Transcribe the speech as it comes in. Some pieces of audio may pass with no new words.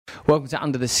Welcome to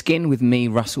Under the Skin with me,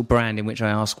 Russell Brand, in which I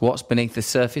ask what's beneath the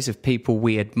surface of people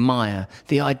we admire,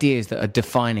 the ideas that are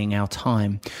defining our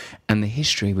time, and the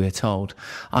history we're told.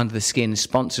 Under the Skin is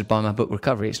sponsored by my book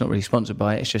Recovery. It's not really sponsored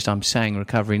by it, it's just I'm saying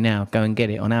Recovery now. Go and get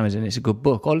it on Amazon. It's a good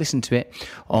book. Or listen to it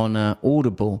on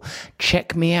Audible.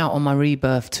 Check me out on my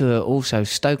Rebirth tour also,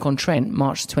 Stoke-on-Trent,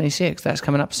 March the 26th. That's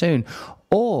coming up soon.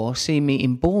 Or see me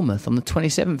in Bournemouth on the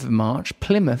 27th of March,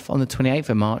 Plymouth on the 28th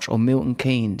of March, or Milton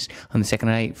Keynes on the 2nd of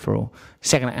April.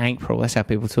 2nd of April, that's how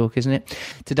people talk, isn't it?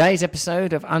 Today's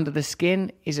episode of Under the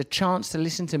Skin is a chance to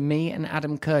listen to me and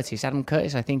Adam Curtis. Adam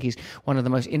Curtis, I think, is one of the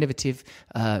most innovative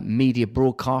media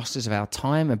broadcasters of our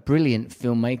time, a brilliant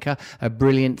filmmaker, a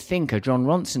brilliant thinker. John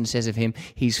Ronson says of him,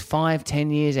 he's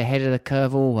 5-10 years ahead of the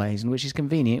curve always, and which is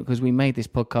convenient because we made this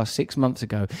podcast 6 months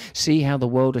ago. See how the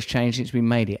world has changed since we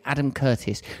made it. Adam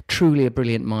Curtis, truly a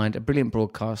brilliant mind, a brilliant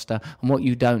broadcaster, and what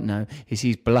you don't know is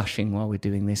he's blushing while we're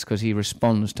doing this because he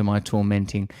responds to my tormenting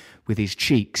with his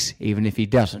cheeks, even if he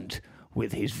doesn't,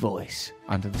 with his voice.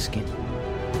 Under the Skin.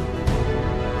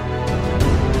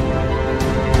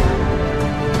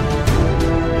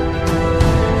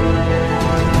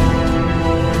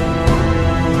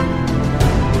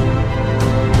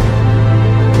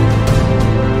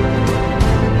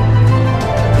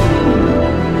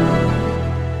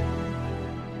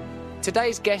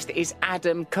 Today's guest is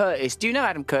Adam Curtis. Do you know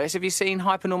Adam Curtis? Have you seen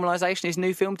Hypernormalisation, his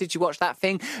new film? Did you watch that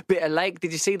thing? Bitter Lake?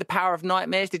 Did you see The Power of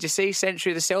Nightmares? Did you see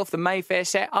Century of the Self, the Mayfair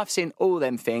set? I've seen all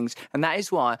them things, and that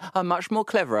is why I'm much more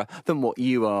cleverer than what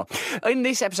you are. In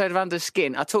this episode of Under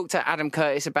Skin, I talked to Adam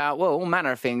Curtis about, well, all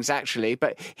manner of things, actually,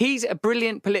 but he's a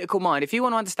brilliant political mind. If you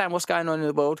want to understand what's going on in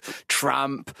the world,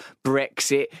 Trump,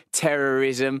 Brexit,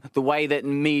 terrorism, the way that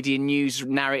media news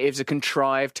narratives are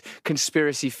contrived,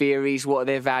 conspiracy theories, what are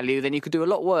their value, then you could do a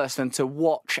lot worse than to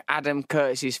watch Adam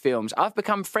Curtis's films. I've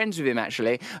become friends with him,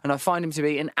 actually, and I find him to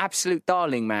be an absolute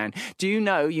darling man. Do you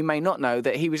know, you may not know,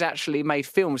 that he was actually made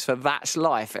films for That's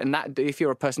Life, and that, if you're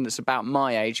a person that's about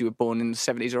my age, you were born in the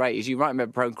 70s or 80s, you might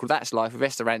remember a program called That's Life with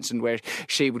Esther Ranson, where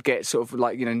she would get sort of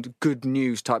like, you know, good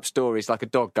news type stories, like a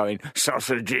dog going,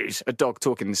 sausages, a dog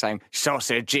talking and saying,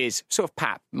 sausages, sort of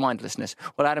pap, mindlessness.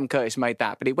 Well, Adam Curtis made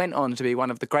that, but he went on to be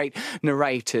one of the great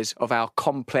narrators of our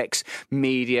complex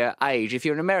media age. If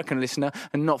you're an American listener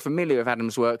and not familiar with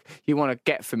Adam's work, you want to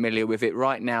get familiar with it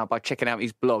right now by checking out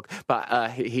his blog.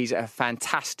 But he's a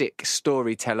fantastic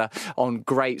storyteller on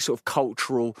great sort of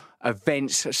cultural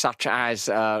events such as,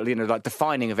 like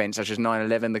defining events such as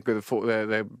 9/11,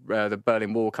 the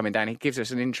Berlin Wall coming down. He gives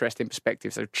us an interesting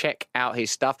perspective. So check out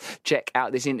his stuff. Check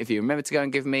out this interview. Remember to go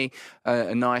and give me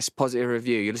a nice positive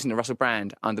review. You listen to Russell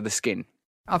Brand, Under the Skin.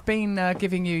 I've been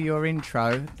giving you your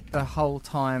intro the whole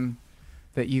time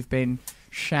that you've been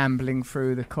shambling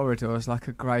through the corridors like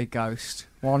a grey ghost,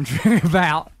 wandering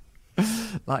about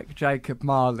like Jacob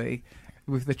Marley,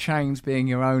 with the chains being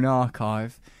your own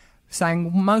archive,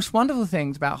 saying most wonderful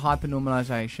things about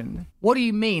hypernormalisation. What do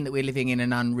you mean that we're living in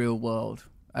an unreal world?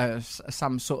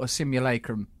 Some sort of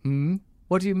simulacrum?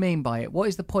 What do you mean by it? What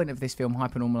is the point of this film,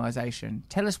 Hypernormalisation?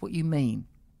 Tell us what you mean.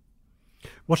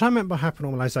 What I meant by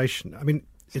hypernormalisation, I mean...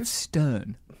 It's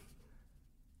stern.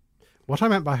 What I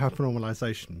meant by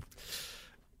hypernormalisation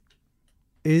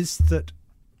is that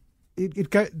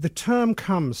the term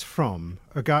comes from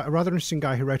a rather interesting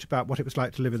guy who wrote about what it was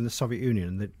like to live in the Soviet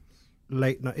Union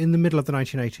in the middle of the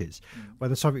 1980s, when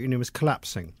the Soviet Union was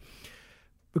collapsing.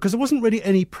 Because there wasn't really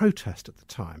any protest at the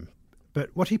time. But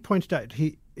what he pointed out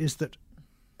is that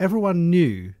everyone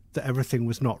knew that everything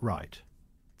was not right.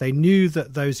 They knew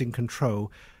that those in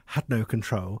control had no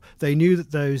control. They knew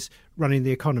that those running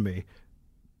the economy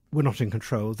were not in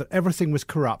control, that everything was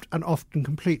corrupt and often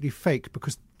completely fake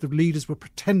because the leaders were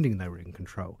pretending they were in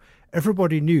control.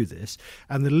 Everybody knew this,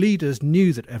 and the leaders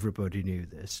knew that everybody knew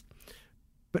this,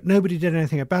 but nobody did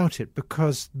anything about it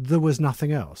because there was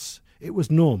nothing else. It was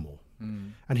normal.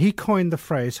 And he coined the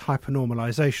phrase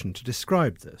hypernormalisation to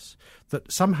describe this,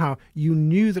 that somehow you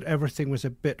knew that everything was a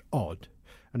bit odd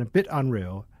and a bit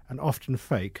unreal and often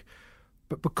fake,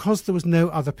 but because there was no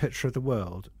other picture of the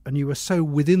world and you were so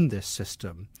within this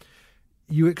system,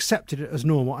 you accepted it as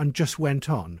normal and just went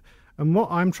on. And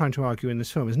what I'm trying to argue in this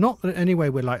film is not that in any way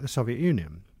we're like the Soviet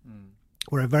Union.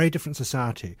 We're a very different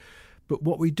society. But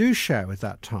what we do share with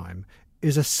that time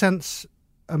is a sense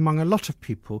among a lot of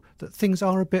people that things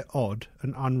are a bit odd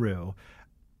and unreal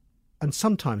and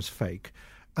sometimes fake,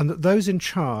 and that those in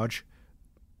charge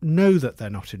know that they're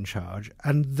not in charge,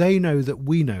 and they know that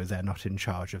we know they're not in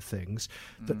charge of things,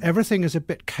 that everything is a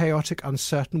bit chaotic,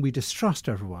 uncertain. We distrust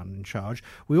everyone in charge.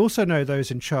 We also know those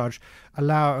in charge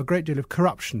allow a great deal of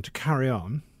corruption to carry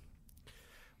on.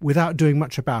 without doing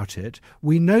much about it.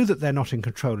 We know that they're not in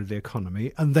control of the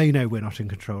economy, and they know we're not in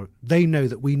control. They know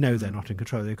that we know they're not in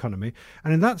control of the economy.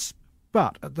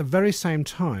 But at the very same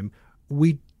time,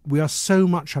 we are so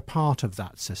much a part of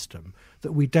that system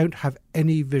that we don't have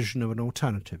any vision of an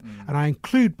alternative. And I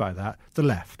include by that the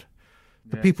left.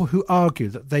 The people who argue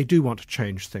that they do want to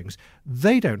change things,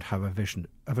 they don't have a vision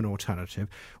of an alternative.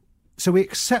 So we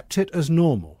accept it as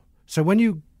normal. So when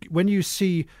you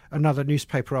see another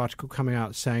newspaper article coming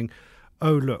out saying,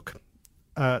 oh, look,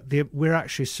 we're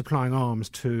actually supplying arms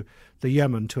to the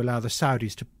Yemen to allow the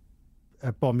Saudis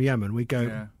to bomb Yemen, we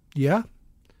go, yeah?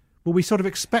 Well, we sort of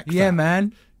expect that. Yeah,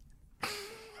 man.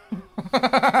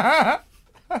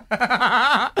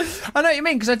 I know what you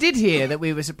mean, because I did hear that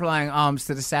we were supplying arms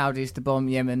to the Saudis to bomb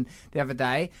Yemen the other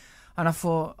day, and I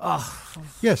thought,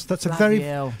 yes, that's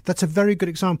a very good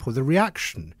example. The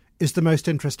reaction is the most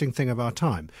interesting thing of our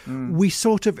time. We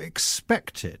sort of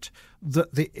expect it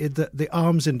that the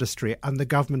arms industry and the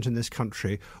government in this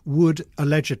country would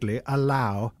allegedly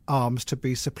allow arms to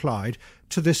be supplied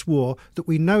to this war that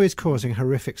we know is causing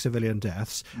horrific civilian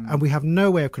deaths, and we have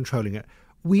no way of controlling it.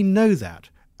 We know that,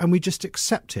 and we just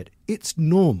accept it. It's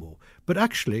normal. But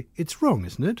actually, it's wrong,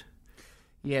 isn't it?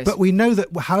 Yes. But we know that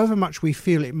however much we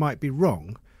feel it might be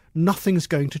wrong, nothing's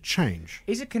going to change.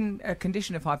 Is a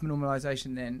condition of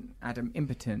hypernormalisation then, Adam,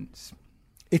 impotence?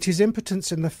 It is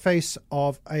impotence in the face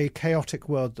of a chaotic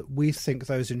world that we think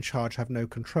those in charge have no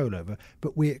control over,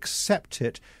 but we accept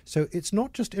it. So it's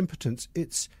not just impotence,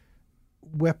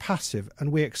 we're passive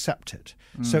and we accept it.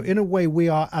 So in a way, we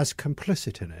are as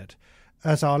complicit in it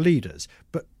as our leaders.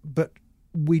 But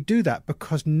we do that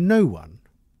because no one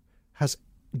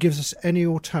gives us any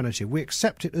alternative. We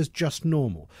accept it as just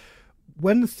normal.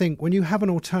 When you have an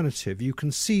alternative, you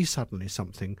can see suddenly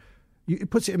something. It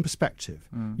puts it in perspective.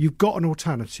 You've got an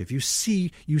alternative. You see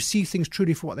things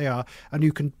truly for what they are, and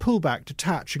you can pull back,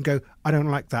 detach, and go, I don't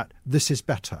like that. This is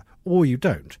better. Or you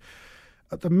don't.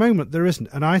 At the moment, there isn't.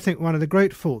 And I think one of the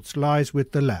great faults lies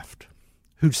with the left,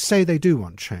 who say they do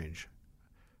want change.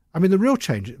 I mean, the real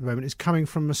change at the moment is coming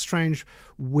from a strange,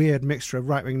 weird mixture of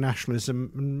right-wing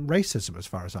nationalism and racism, as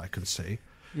far as I can see.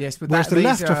 Yes, but whereas the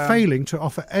left are failing to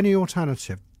offer any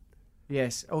alternative.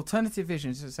 Yes, alternative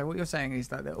visions. So what you're saying is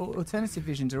that the alternative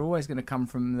visions are always going to come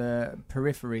from the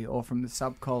periphery or from the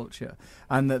subculture,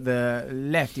 and that the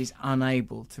left is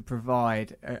unable to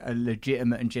provide a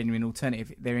legitimate and genuine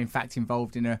alternative. They're in fact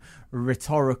involved in a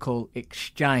rhetorical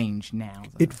exchange now.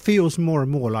 It feels more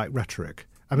and more like rhetoric.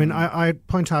 I mean, I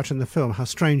point out in the film how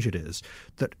strange it is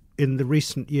that in the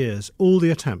recent years, all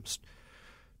the attempts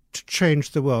to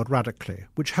change the world radically,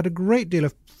 which had a great deal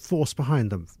of force behind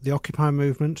them, the Occupy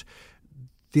movement,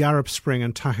 the Arab Spring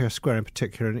and Tahrir Square in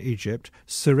particular in Egypt,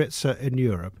 Syriza in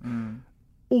Europe,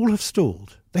 all have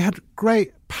stalled. They had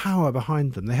great power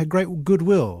behind them. They had great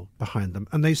goodwill behind them,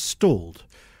 and they stalled.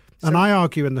 And I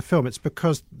argue in the film it's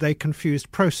because they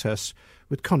confused process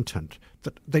with content.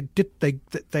 That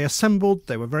they assembled,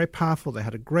 they were very powerful, they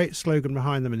had a great slogan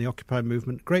behind them in the Occupy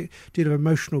movement, great deal of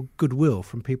emotional goodwill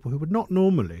from people who would not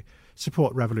normally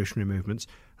support revolutionary movements,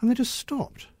 and they just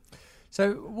stopped.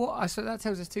 So that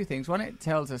tells us two things. One, it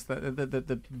tells us that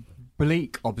the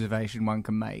bleak observation one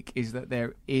can make is that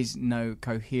there is no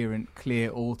coherent, clear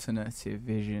alternative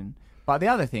vision. But the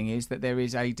other thing is that there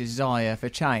is a desire for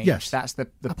change. Yes, that's the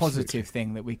positive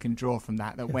thing that we can draw from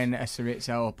that. That when a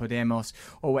Syriza or Podemos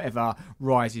or whatever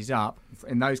rises up,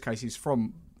 in those cases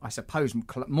from, I suppose,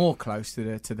 more close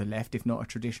to the left, if not a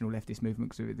traditional leftist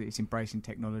movement, because it's embracing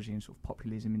technology and sort of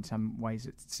populism in some ways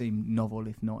that seem novel,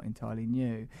 if not entirely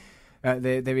new.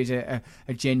 There is a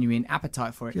genuine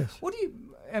appetite for it. Yes. What do you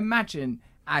imagine,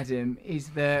 Adam, is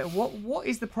what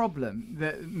is the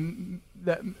problem?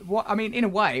 I mean, in a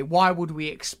way, why would we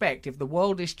expect, if the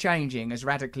world is changing as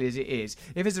radically as it is,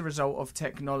 if as a result of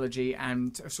technology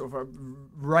and sort of a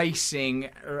racing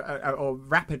or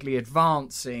rapidly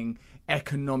advancing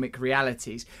economic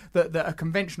realities, that a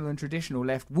conventional and traditional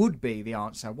left would be the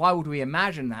answer? Why would we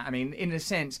imagine that? I mean, in a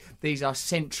sense, these are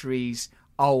centuries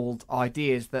old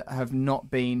ideas that have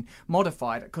not been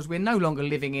modified, because we're no longer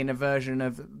living in a version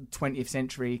of 20th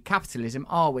century capitalism,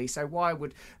 are we? So why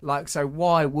would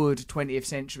 20th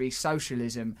century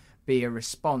socialism be a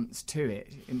response to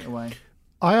it in a way?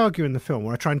 I argue in the film,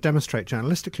 or I try and demonstrate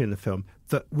journalistically in the film,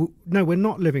 that no, we're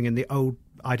not living in the old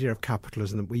idea of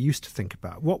capitalism that we used to think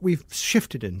about. What we've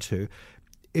shifted into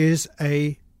is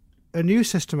a new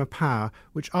system of power,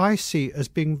 which I see as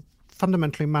being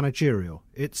fundamentally managerial.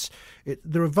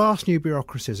 There are vast new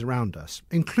bureaucracies around us,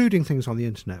 including things on the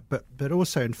internet, but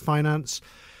also in finance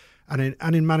and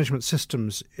in management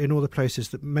systems in all the places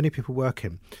that many people work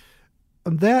in.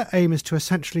 And their aim is to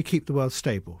essentially keep the world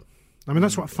stable. I mean,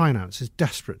 that's what finance is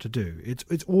desperate to do.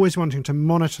 It's always wanting to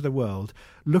monitor the world,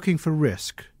 looking for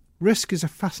risk. Risk is a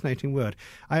fascinating word.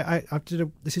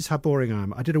 This is how boring I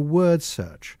am. I did a word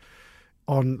search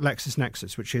on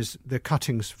LexisNexis, which is the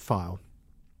cuttings file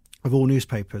of all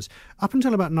newspapers. Up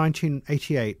until about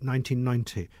 1988,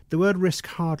 1990, the word risk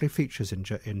hardly features in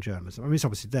journalism. I mean, it's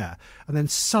obviously there. And then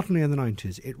suddenly in the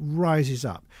 90s, it rises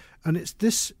up. And it's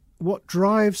this, what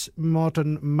drives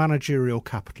modern managerial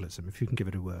capitalism, if you can give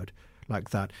it a word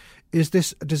like that, is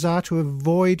this desire to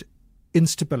avoid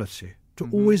instability, to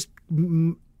always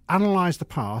analyse the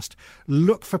past,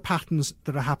 look for patterns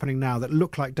that are happening now that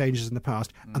look like dangers in the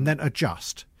past, and then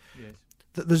adjust. Yes.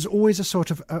 That there's always a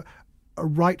sort of a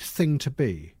right thing to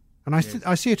be. And I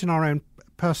see it in our own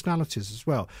personalities as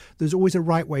well. There's always a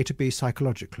right way to be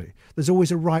psychologically. There's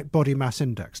always a right body mass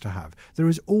index to have. There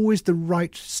is always the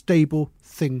right stable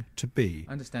thing to be.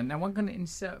 I understand. Now, one can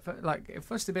insert,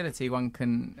 for stability, one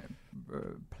can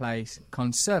place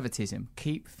conservatism,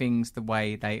 keep things the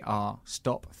way they are,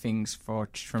 stop things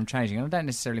from changing. And I don't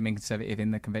necessarily mean conservative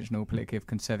in the conventional political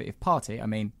conservative party. I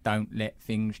mean, don't let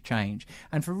things change.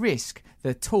 And for risk,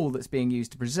 the tool that's being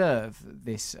used to preserve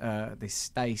this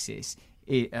stasis,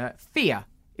 fear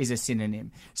is a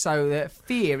synonym. So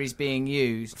fear is being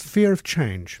used. Fear of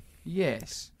change.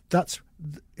 Yes.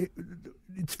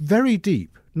 It's very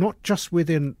deep, not just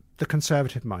within the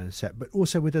conservative mindset, but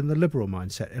also within the liberal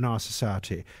mindset in our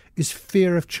society, is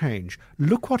fear of change.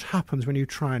 Look what happens when you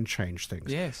try and change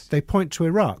things. Yes. They point to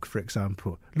Iraq, for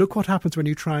example. Look what happens when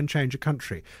you try and change a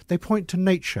country. They point to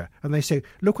nature and they say,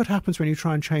 look what happens when you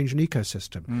try and change an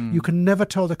ecosystem. You can never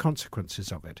tell the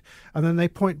consequences of it. And then they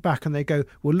point back and they go,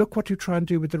 well, look what you try and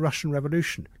do with the Russian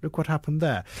Revolution. Look what happened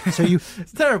there. So you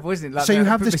it's terrible, isn't it? Like so you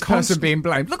have this person being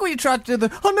blamed. Look what you tried to do.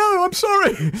 Oh no, I'm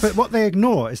sorry. But what they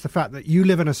ignore is the fact that you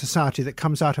live in a society that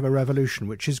comes out of a revolution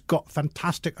which has got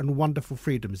fantastic and wonderful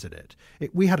freedoms in it.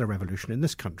 We had a revolution in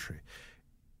this country.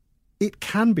 It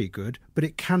can be good, but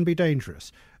it can be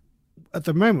dangerous. At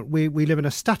the moment, we live in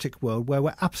a static world where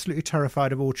we're absolutely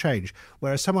terrified of all change,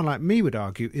 whereas someone like me would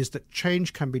argue is that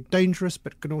change can be dangerous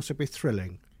but can also be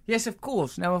thrilling. Yes, of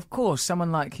course. Now, of course,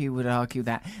 someone like you would argue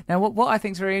that. Now, what I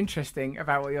think is very interesting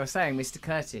about what you're saying, Mr.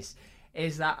 Curtis,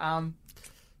 is that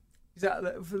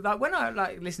when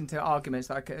I listen to arguments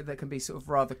that can be sort of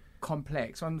rather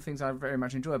complex, one of the things I very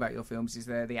much enjoy about your films is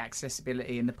the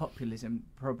accessibility and the populism,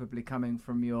 probably coming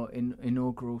from your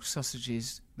inaugural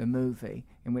Sausages, the movie,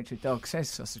 in which a dog says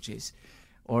sausages,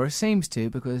 or it seems to,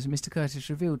 because Mr. Curtis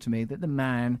revealed to me that the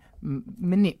man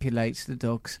manipulates the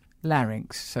dog's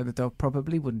larynx, so the dog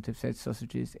probably wouldn't have said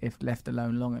sausages if left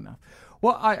alone long enough.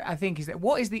 What I think is that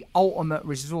what is the ultimate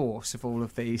resource of all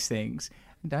of these things?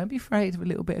 And don't be afraid of a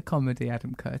little bit of comedy,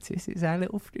 Adam Curtis. It's our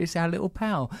little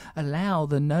pal. Allow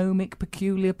the gnomic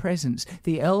peculiar presence,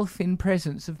 the elfin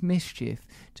presence of mischief,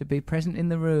 to be present in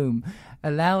the room.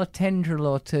 Allow a tendril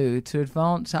or two to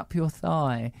advance up your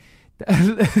thigh.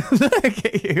 Look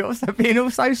at you, also being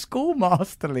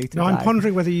schoolmasterly today. No, I'm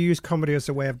pondering whether you use comedy as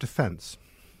a way of defence.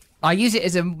 I use it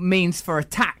as a means for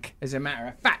attack, as a matter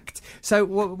of fact. So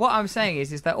what I'm saying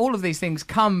is that all of these things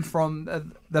come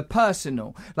from the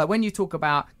personal. Like when you talk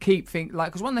about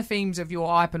because one of the themes of your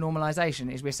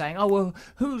hypernormalization is we're saying, oh, well,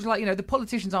 who's the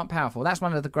politicians aren't powerful. That's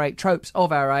one of the great tropes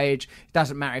of our age. It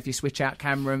doesn't matter if you switch out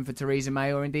Cameron for Theresa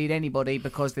May or indeed anybody,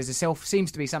 because there's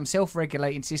seems to be some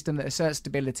self-regulating system that asserts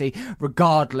stability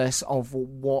regardless of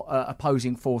what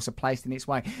opposing force are placed in its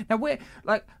way. Now,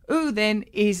 who then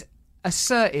is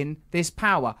asserting this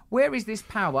power? Where is this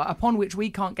power upon which we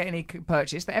can't get any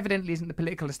purchase, that evidently isn't the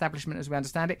political establishment as we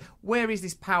understand it? Where is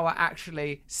this power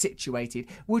actually situated?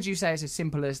 Would you say it's as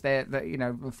simple as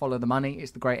follow the money,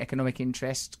 it's the great economic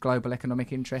interest, global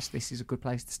economic interest, this is a good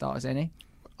place to start as any?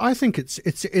 I think it's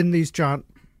in these giant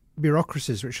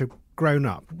bureaucracies which have grown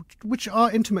up, which are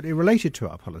intimately related to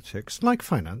our politics, like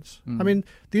finance. I mean,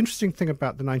 the interesting thing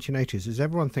about the 1980s is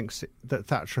everyone thinks that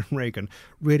Thatcher and Reagan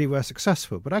really were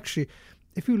successful. But actually,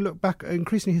 if you look back,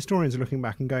 increasingly historians are looking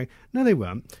back and going, no, they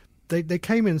weren't. They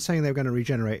came in saying they were going to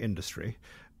regenerate industry.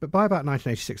 But by about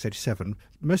 1986, 87,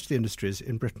 most of the industries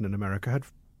in Britain and America had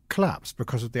collapsed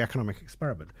because of the economic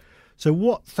experiment. So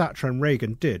what Thatcher and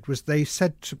Reagan did was they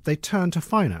turned to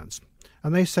finance.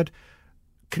 And they said,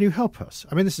 can you help us?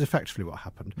 I mean, this is effectively what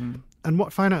happened. And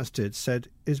what finance said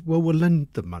is, well, we'll lend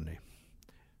them money.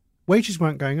 Wages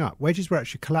weren't going up. Wages were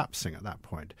actually collapsing at that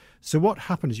point. So what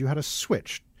happened is you had a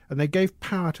switch, and they gave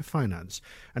power to finance.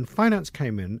 And finance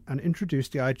came in and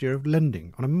introduced the idea of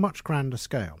lending on a much grander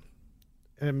scale.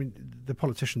 I mean, the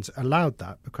politicians allowed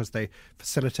that because they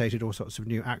facilitated all sorts of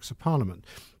new acts of parliament.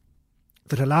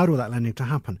 that allowed all that lending to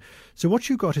happen. So what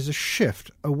you got is a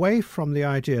shift away from the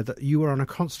idea that you were on a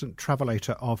constant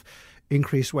travelator of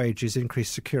increased wages,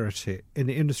 increased security in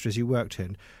the industries you worked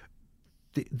in.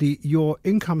 Your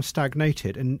income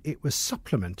stagnated, and it was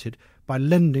supplemented by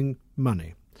lending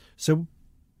money. So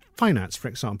finance, for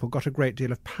example, got a great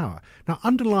deal of power. Now,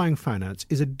 underlying finance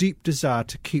is a deep desire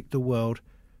to keep the world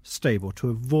stable, to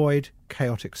avoid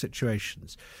chaotic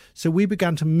situations. So we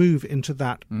began to move into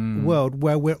that world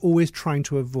where we're always trying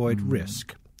to avoid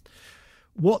risk.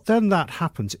 What then that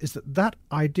happens is that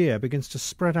idea begins to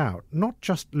spread out, not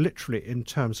just literally in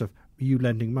terms of you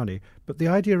lending money, but the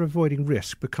idea of avoiding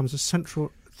risk becomes a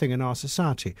central thing in our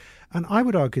society. And I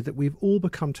would argue that we've all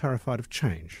become terrified of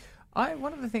change.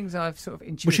 One of the things I've sort of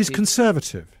intuited... Which is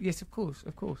conservative. Yes, of course.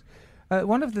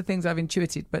 One of the things I've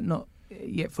intuited, but not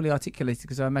yet fully articulated,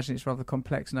 because I imagine it's rather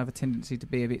complex and I have a tendency to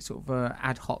be a bit sort of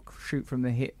ad hoc, shoot from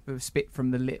the hip, spit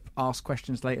from the lip, ask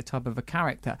questions later type of a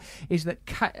character, is that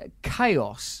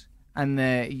chaos and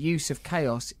the use of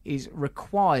chaos is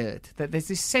required. That there's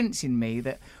this sense in me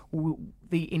that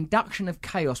the induction of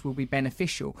chaos will be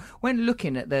beneficial. When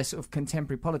looking at the sort of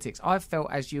contemporary politics, I've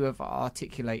felt, as you have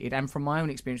articulated, and from my own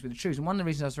experience with the truth, and one of the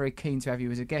reasons I was very keen to have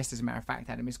you as a guest, as a matter of fact,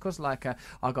 Adam, is because I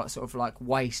got sort of like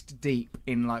waist deep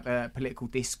in like the political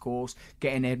discourse,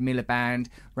 getting Ed Miliband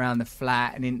round the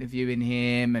flat and interviewing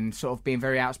him and sort of being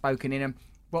very outspoken in him.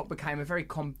 What became a very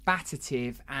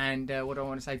combative and,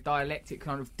 dialectic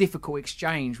kind of difficult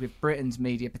exchange with Britain's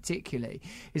media particularly,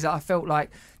 is that I felt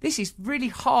like this is really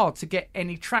hard to get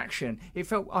any traction. I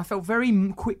felt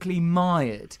very quickly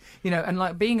mired, and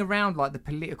like being around like the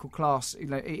political class,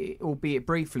 albeit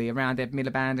briefly, around Ed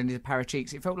Miliband and his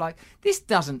paracheeks, it felt like this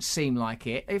doesn't seem like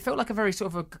it. It felt like a very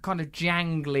sort of a kind of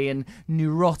jangly and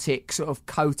neurotic sort of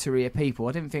coterie of people.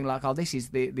 I didn't think like, oh, this is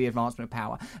the advancement of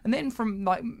power. And then from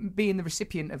like being the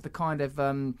recipient of the kind of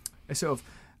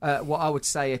what I would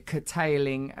say a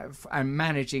curtailing and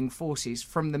managing forces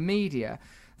from the media,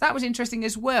 that was interesting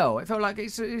as well. It felt like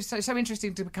it's so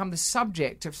interesting to become the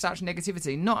subject of such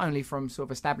negativity, not only from sort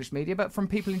of established media, but from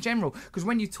people in general. Because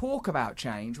when you talk about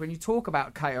change, when you talk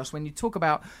about chaos, when you talk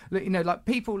about, like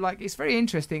people, like it's very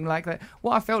interesting. Like that,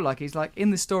 what I felt like is like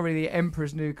in the story, The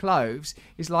Emperor's New Clothes,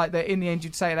 is like that in the end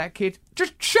you'd say to that kid,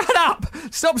 just shut up!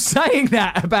 Stop saying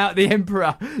that about the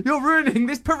Emperor. You're ruining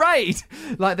this parade.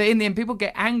 Like that in the end, people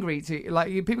get angry with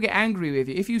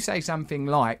you if you say something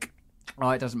like, oh,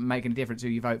 it doesn't make any difference who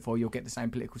you vote for, you'll get the same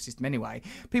political system anyway.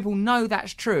 People know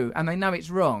that's true and they know it's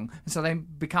wrong, and so they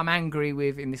become angry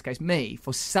with, in this case, me,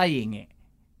 for saying it,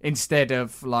 instead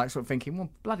of like sort of thinking, well,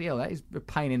 bloody hell, that is a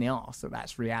pain in the arse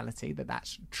that's reality,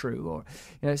 that's true.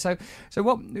 Or so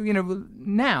what,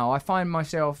 now I find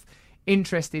myself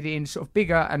interested in sort of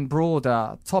bigger and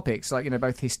broader topics, like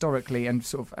both historically and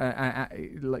sort of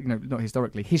not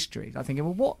historically, history. I think,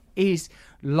 well, what is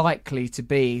likely to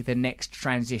be the next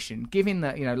transition, given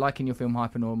that like in your film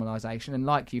Hypernormalisation, and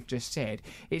like you've just said,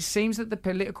 it seems that the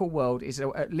political world is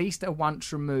at least a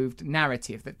once removed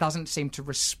narrative that doesn't seem to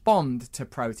respond to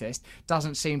protest,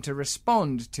 doesn't seem to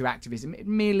respond to activism. It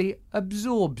merely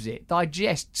absorbs it,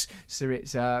 digests, so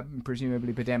it's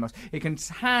presumably Podemos. It can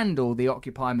handle the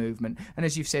Occupy movement, and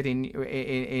as you've said in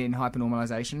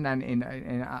Hypernormalisation and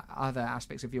in other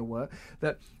aspects of your work,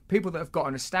 that people that have got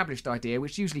an established idea,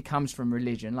 which usually comes from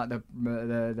religion, like the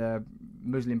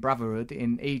Muslim Brotherhood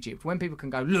in Egypt, when people can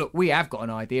go, look, we have got an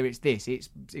idea, it's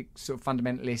sort of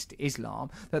fundamentalist Islam,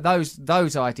 that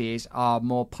those ideas are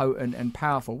more potent and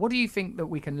powerful. What do you think that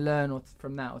we can learn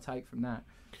from that or take from that?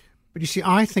 But you see,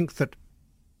 I think that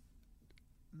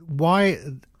why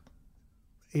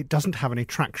it doesn't have any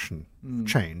traction,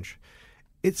 change,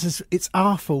 it's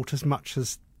our fault as much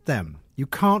as them. You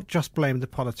can't just blame the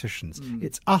politicians.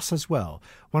 It's us as well.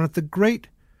 One of the great,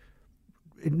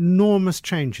 enormous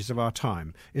changes of our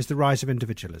time is the rise of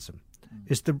individualism.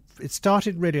 It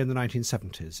started really in the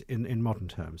 1970s in modern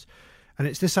terms. And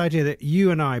it's this idea that you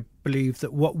and I believe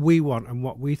that what we want and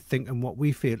what we think and what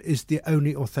we feel is the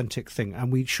only authentic thing,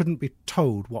 and we shouldn't be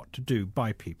told what to do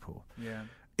by people. Yeah.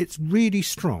 It's really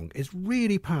strong. It's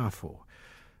really powerful.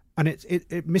 And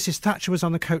Mrs. Thatcher was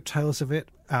on the coattails of it.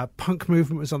 Punk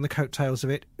movement was on the coattails of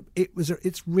it. It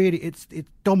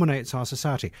dominates our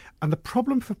society. And the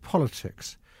problem for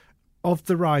politics of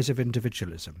the rise of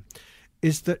individualism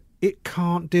is that it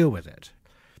can't deal with it.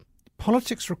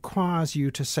 Politics requires you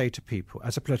to say to people,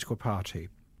 as a political party,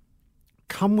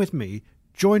 come with me,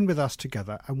 join with us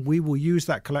together, and we will use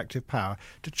that collective power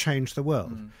to change the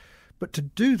world. But to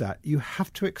do that, you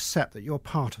have to accept that you're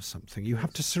part of something. You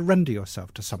have to surrender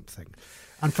yourself to something.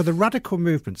 And for the radical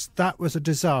movements, that was a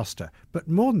disaster. But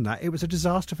more than that, it was a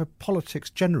disaster for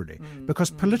politics generally, because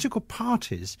political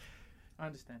parties I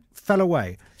understand. fell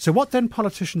away. So what then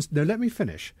politicians... No, let me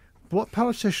finish. What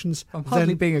politicians... I'm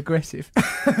hardly being aggressive.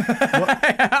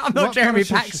 I'm not Jeremy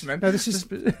Paxman. No,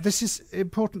 this is an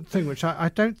important thing, which I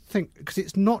don't think... Because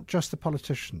it's not just the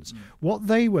politicians. What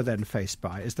they were then faced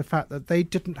by is the fact that they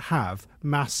didn't have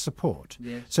mass support.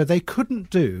 Yes. So they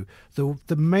couldn't do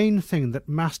the main thing that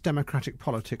mass democratic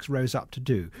politics rose up to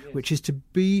do, which is to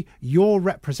be your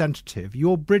representative,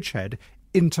 your bridgehead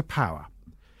into power.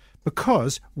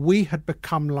 Because we had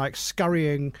become like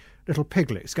scurrying little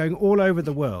piglets going all over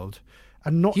the world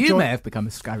and not... You may have become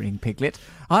a scurrying piglet.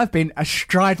 I've been a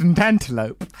strident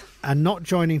antelope. And not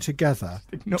joining together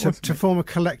to form a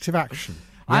collective action.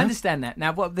 I understand that.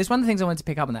 Now, there's one of the things I wanted to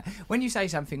pick up on that. When you say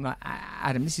something like,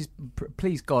 Adam, this is,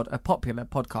 please God, a popular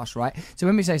podcast, right? So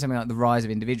when we say something like the rise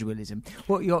of individualism,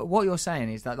 what you're saying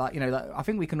is that, like, I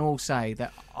think we can all say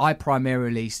that my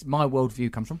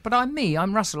worldview comes from, but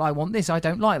I'm Russell, I want this, I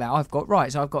don't like that, I've got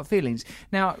rights, I've got feelings.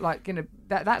 Now,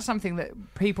 that's something that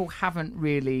people haven't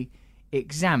really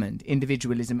examined,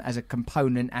 individualism as a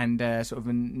component and sort of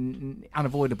an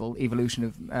unavoidable evolution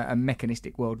of a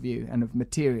mechanistic worldview and of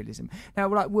materialism. Now,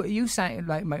 like, what are you saying?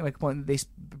 Like, make a point that this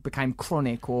became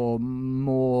chronic or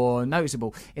more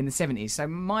noticeable in the 70s. So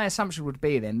my assumption would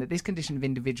be then that this condition of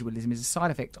individualism is a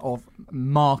side effect of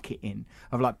marketing,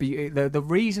 of like the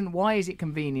reason why is it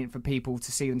convenient for people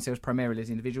to see themselves primarily as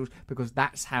individuals, because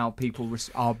that's how people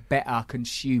are better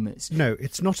consumers. No,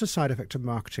 it's not a side effect of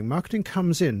marketing. Marketing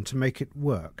comes in to make it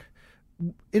work.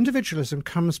 Individualism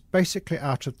comes basically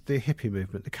out of the hippie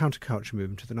movement, the counterculture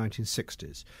movement of the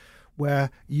 1960s, where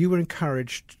you were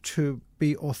encouraged to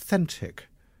be authentic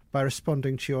by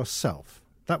responding to yourself.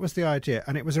 That was the idea,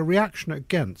 and it was a reaction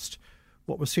against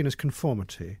what was seen as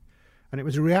conformity, and it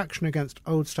was a reaction against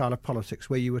old style of politics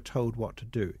where you were told what to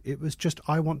do. It was just,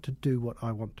 I want to do what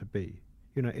I want to be.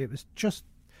 It was just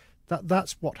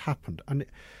that's what happened,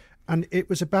 and it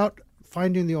was about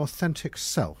finding the authentic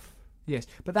self. Yes,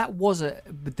 but that was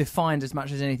defined as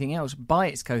much as anything else by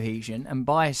its cohesion and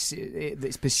by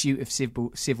its pursuit of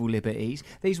civil liberties.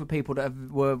 These were people that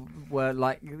were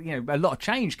like, a lot of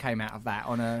change came out of that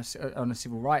on a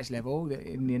civil rights level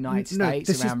in the United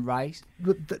States around race.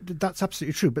 That's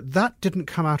absolutely true, but that didn't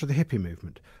come out of the hippie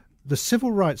movement. The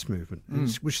civil rights movement,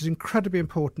 which is an incredibly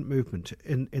important movement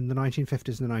in the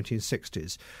 1950s and the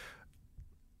 1960s,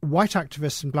 white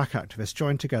activists and black activists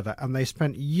joined together, and they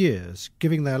spent years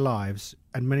giving their lives,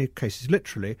 in many cases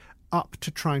literally, up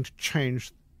to trying to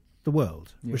change the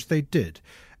world, which they did.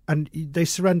 And they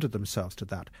surrendered themselves to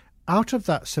that. Out of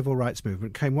that civil rights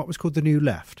movement came what was called the New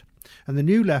Left. And the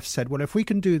New Left said, well, if we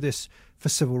can do this for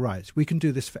civil rights, we can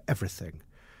do this for everything.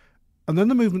 And then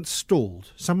the movement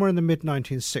stalled somewhere in the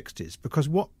mid-1960s, because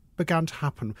what began to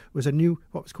happen was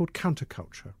what was called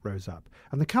counterculture rose up.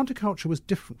 And the counterculture was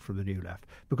different from the New Left,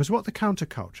 because what the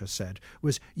counterculture said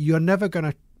was, you're never going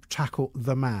to tackle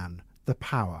the man, the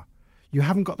power. You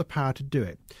haven't got the power to do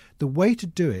it. The way to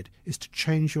do it is to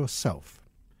change yourself.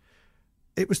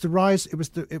 It was the rise. It was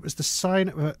the sign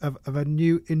of a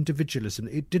new individualism.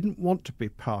 It didn't want to be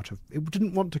It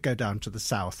didn't want to go down to the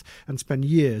south and spend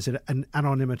years in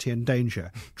anonymity and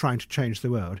danger trying to change the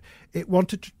world. It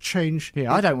wanted to change.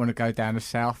 Yeah, I don't want to go down the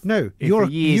south. No, you're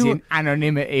in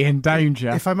anonymity and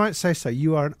danger. If I might say so,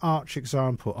 you are an arch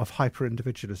example of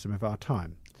hyper-individualism of our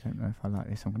time. I don't know if I like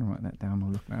this. I'm going to write that down.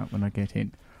 I'll look it up when I get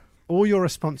in. All your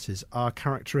responses are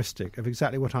characteristic of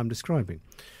exactly what I'm describing.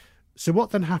 So what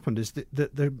then happened is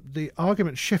that the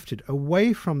argument shifted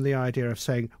away from the idea of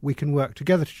saying we can work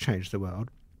together to change the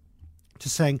world to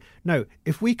saying, no,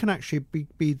 if we can actually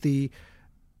be the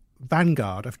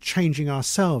vanguard of changing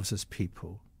ourselves as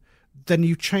people, then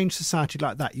you change society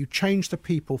like that. You change the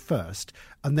people first,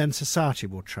 and then society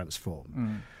will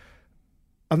transform.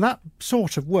 And that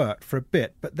sort of worked for a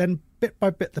bit, but then bit by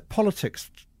bit the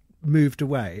politics moved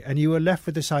away, and you were left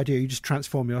with this idea you just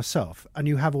transform yourself, and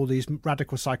you have all these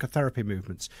radical psychotherapy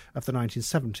movements of the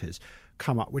 1970s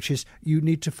come up, which is you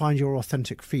need to find your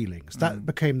authentic feelings. That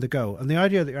became the goal, and the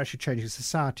idea that you're actually changing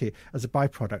society as a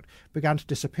byproduct began to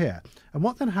disappear. And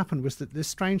what then happened was that this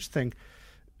strange thing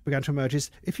began to emerge is,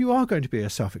 if you are going to be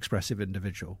a self-expressive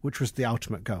individual, which was the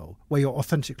ultimate goal, where you're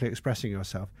authentically expressing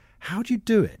yourself, how do you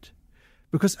do it?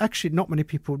 Because actually not many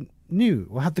people knew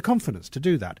or had the confidence to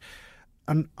do that.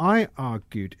 And I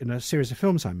argued in a series of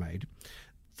films I made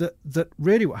that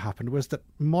really what happened was that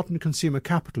modern consumer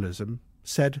capitalism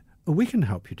said, oh, we can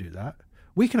help you do that.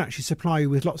 We can actually supply you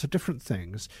with lots of different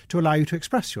things to allow you to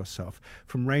express yourself,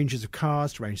 from ranges of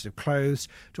cars to ranges of clothes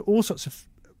to all sorts of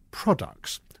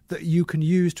products that you can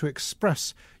use to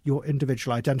express your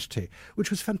individual identity, which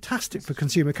was fantastic for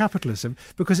consumer capitalism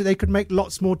because they could make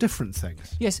lots more different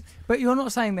things. Yes, but you're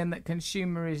not saying then that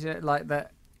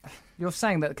you're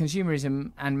saying that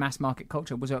consumerism and mass market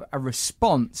culture was a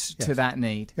response to that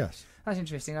need. Yes. That's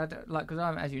interesting. Because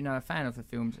I'm, as you know, a fan of the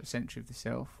films Century of the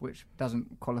Self, which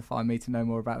doesn't qualify me to know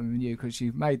more about them than you because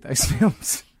you've made those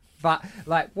films. But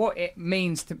like what it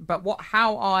means to,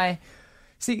 how I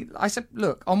see. I said,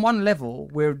 look, on one level,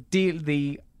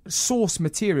 the source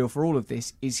material for all of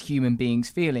this is human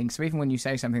beings' feelings. So even when you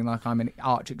say something like I'm an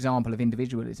arch example of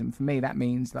individualism, for me that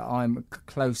means that I'm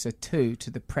closer to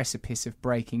the precipice of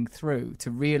breaking through,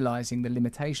 to realising the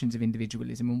limitations of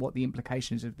individualism and what the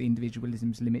implications of the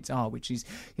individualism's limits are, which is,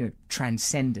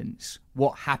 transcendence.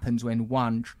 What happens when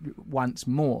one once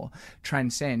more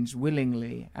transcends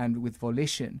willingly and with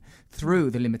volition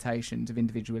through the limitations of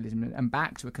individualism and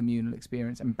back to a communal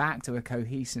experience and back to a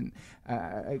cohesive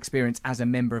experience as a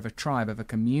member of a tribe, of a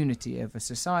community, of a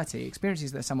society.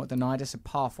 Experiences that are somewhat denied us, a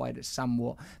pathway that's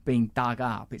somewhat being dug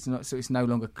up. It's no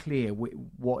longer clear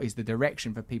what is the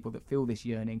direction for people that feel this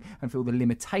yearning and feel the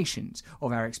limitations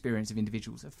of our experience of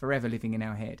individuals, of forever living in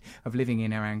our head, of living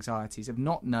in our anxieties, of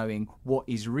not knowing what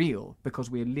is real,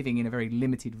 because we're living in a very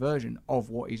limited version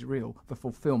of what is real, the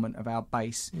fulfillment of our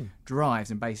base drives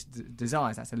and base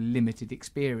desires. That's a limited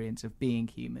experience of being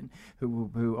human,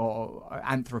 who are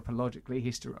anthropologically,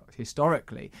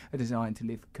 historically, are designed to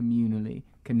live communally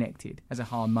connected as a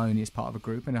harmonious part of a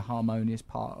group and a harmonious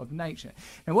part of nature.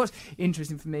 And what's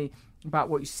interesting for me about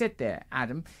what you said there,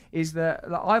 Adam, is that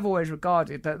I've always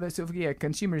regarded that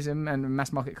consumerism and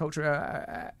mass market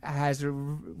culture has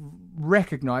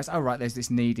recognised, there's this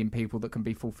need in people that can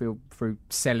be fulfilled through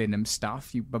selling them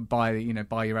stuff. You buy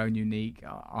your own unique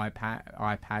iPad,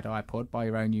 iPod, buy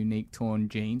your own unique torn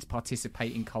jeans,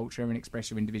 participate in culture and express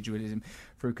your individualism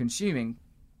through consuming.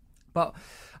 But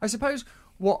I suppose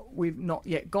what we've not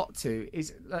yet got to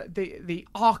is the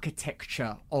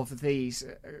architecture of these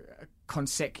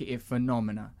consecutive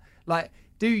phenomena. Like,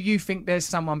 do you think there's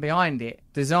someone behind it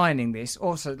designing this,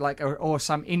 also or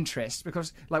some interest?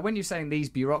 Because when you're saying these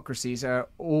bureaucracies are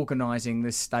organising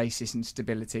the stasis and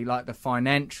stability, like the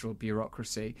financial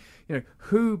bureaucracy,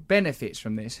 who benefits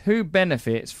from this? Who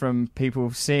benefits from people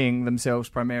seeing themselves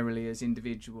primarily as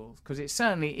individuals? Because it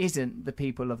certainly isn't the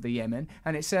people of the Yemen,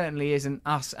 and it certainly isn't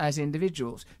us as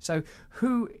individuals. So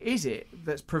who is it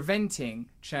that's preventing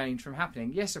change from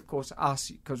happening? Yes, of course, us,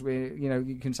 because we're,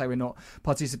 you can say we're not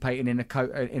participating in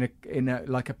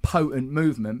a potent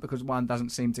movement because one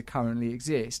doesn't seem to currently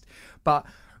exist. But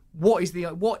why is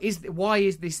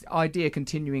this idea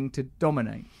continuing to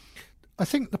dominate? I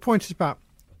think the point is about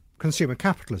consumer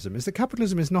capitalism is that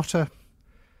capitalism is not an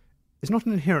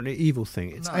inherently evil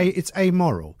thing. It's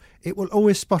amoral. It will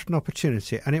always spot an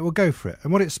opportunity and it will go for it.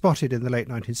 And what it spotted in the late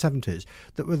 1970s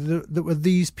that were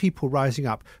these people rising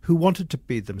up who wanted to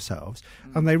be themselves,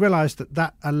 and they realised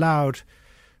that allowed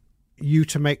you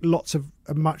to make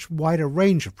a much wider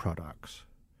range of products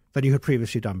than you had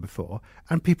previously done before,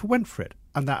 and people went for it,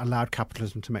 and that allowed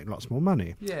capitalism to make lots more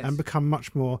money and become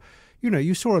much more.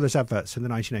 You saw all those adverts in the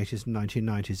 1980s and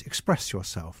 1990s. Express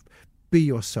yourself, be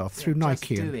yourself through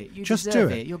Nike. Just do it. You just deserve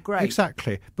do it. You're great.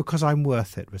 Exactly, because I'm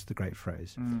worth it was the great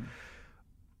phrase.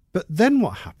 But then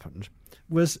what happened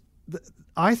was,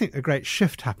 I think a great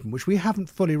shift happened, which we haven't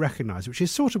fully recognised, which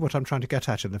is sort of what I'm trying to get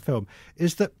at in the film,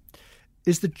 is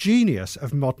the genius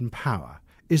of modern power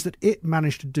is that it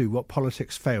managed to do what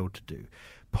politics failed to do.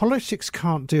 Politics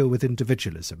can't deal with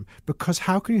individualism because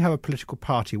how can you have a political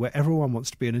party where everyone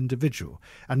wants to be an individual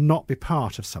and not be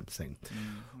part of something?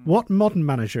 What modern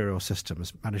managerial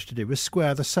systems managed to do was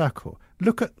square the circle.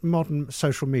 Look at modern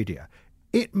social media.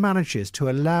 It manages to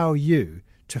allow you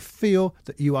to feel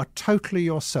that you are totally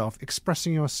yourself,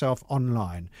 expressing yourself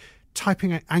online,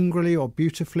 typing it angrily or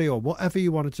beautifully or whatever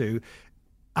you want to do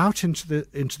out into the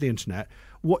internet,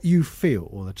 what you feel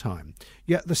all the time.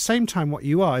 Yet at the same time, what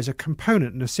you are is a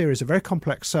component in a series of very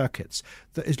complex circuits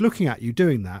that is looking at you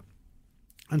doing that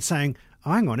and saying,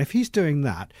 oh, hang on, if he's doing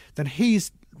that, then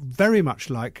he's very much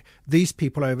like these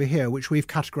people over here, which we've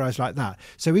categorised like that.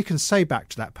 So we can say back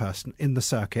to that person in the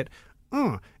circuit,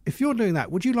 if you're doing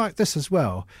that, would you like this as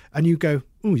well? And you go,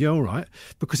 oh, yeah, all right,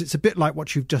 because it's a bit like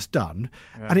what you've just done.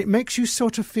 Yeah. And it makes you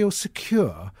sort of feel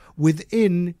secure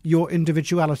within your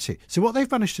individuality. So what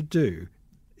they've managed to do,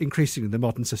 increasingly in the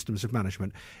modern systems of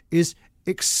management, is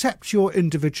accept your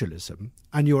individualism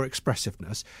and your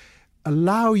expressiveness,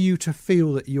 allow you to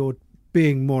feel that you're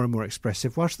being more and more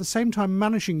expressive, whilst at the same time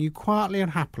managing you quietly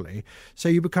and happily, so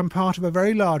you become part of a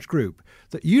very large group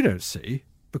that you don't see,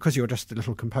 because you're just a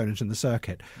little component in the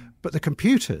circuit. But the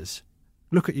computers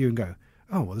look at you and go,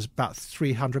 oh, well, there's about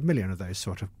 300 million of those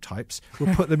sort of types.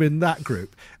 We'll put them in that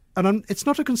group. And it's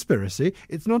not a conspiracy.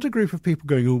 It's not a group of people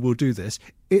going, oh, we'll do this.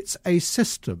 It's a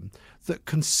system that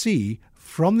can see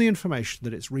from the information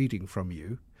that it's reading from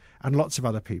you and lots of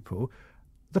other people,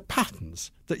 the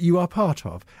patterns that you are part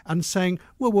of, and saying,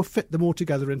 well, we'll fit them all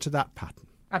together into that pattern.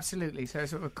 Absolutely. So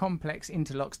sort of complex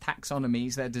interlocks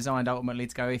taxonomies that are designed ultimately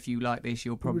to go, if you like this,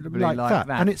 you'll probably like that.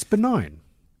 And it's benign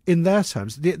in their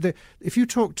terms. If you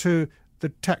talk to the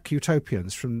tech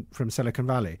utopians from Silicon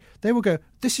Valley, they will go,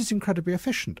 this is incredibly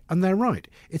efficient. And they're right.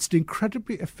 It's an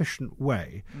incredibly efficient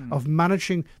way of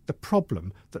managing the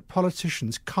problem that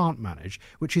politicians can't manage,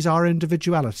 which is our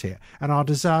individuality and our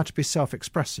desire to be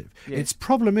self-expressive. Yes. Its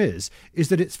problem is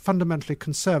that it's fundamentally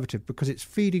conservative because it's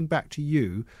feeding back to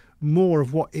you more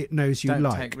of what it knows you Don't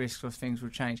like. take risks or things will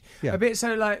change. Yeah.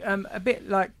 A bit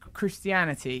like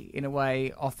Christianity in a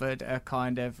way offered a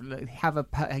kind of have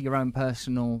your own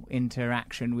personal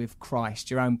interaction with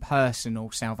Christ, your own personal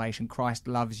salvation. Christ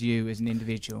loves you as an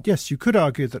individual. Yes, you could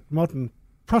argue that modern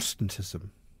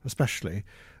Protestantism, especially,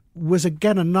 was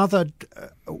again another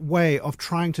way of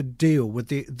trying to deal with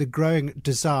the growing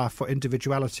desire for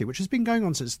individuality, which has been going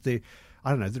on since the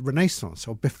Renaissance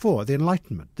or before, the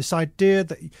Enlightenment, this idea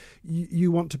that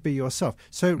you want to be yourself.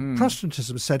 So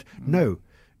Protestantism said, no,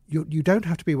 you don't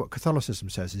have to be what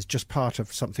Catholicism says is just part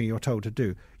of something you're told to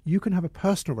do. You can have a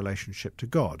personal relationship to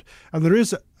God. And there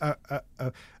is a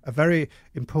very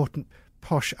important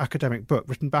posh academic book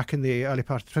written back in the early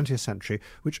part of the 20th century,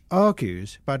 which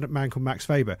argues, by a man called Max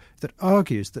Weber, that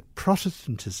argues that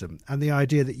Protestantism and the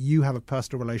idea that you have a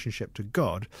personal relationship to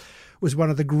God was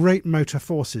one of the great motor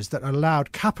forces that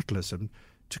allowed capitalism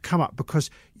to come up.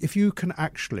 Because if you can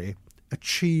actually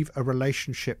achieve a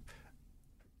relationship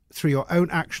through your own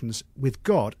actions with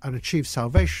God and achieve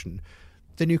salvation,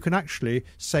 then you can actually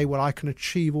say, well, I can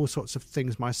achieve all sorts of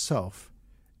things myself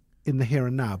in the here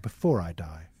and now before I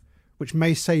die, which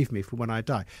may save me from when I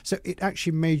die. So it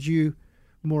actually made you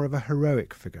more of a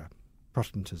heroic figure,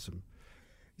 Protestantism.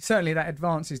 Certainly that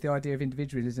advances the idea of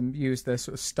individualism, you as the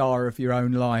sort of star of your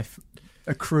own life,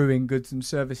 accruing goods and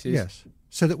services. Yes.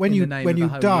 So that when you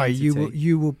die,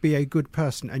 you will be a good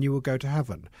person and you will go to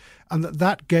heaven. And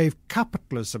that gave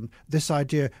capitalism this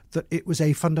idea that it was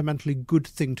a fundamentally good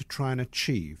thing to try and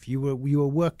achieve. You will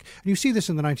work, and you see this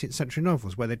in the 19th century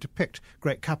novels where they depict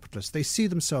great capitalists. They see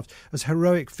themselves as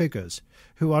heroic figures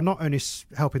who are not only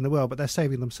helping the world, but they're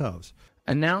saving themselves.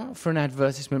 And now for an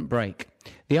advertisement break.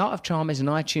 The Art of Charm is an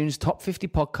iTunes Top 50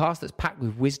 podcast that's packed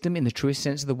with wisdom in the truest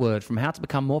sense of the word. From how to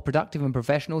become more productive and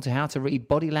professional to how to read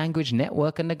body language,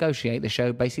 network and negotiate, the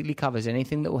show basically covers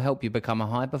anything that will help you become a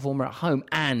high performer at home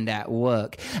and at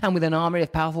work. And with an army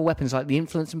of powerful weapons like the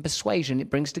influence and persuasion, it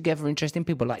brings together interesting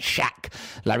people like Shaq,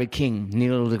 Larry King,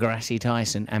 Neil deGrasse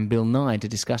Tyson and Bill Nye to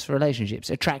discuss relationships,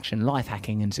 attraction, life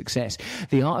hacking and success.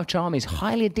 The Art of Charm is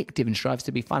highly addictive and strives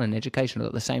to be fun and educational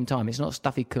at the same time. It's not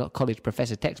stuffy college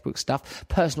professor textbook stuff.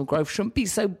 Personal growth shouldn't be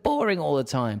so boring all the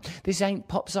time. This ain't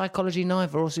pop psychology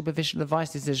neither or superficial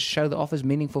advice. This is a show that offers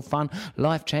meaningful fun,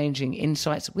 life-changing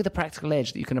insights with a practical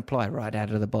edge that you can apply right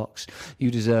out of the box.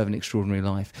 You deserve an extraordinary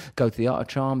life. Go to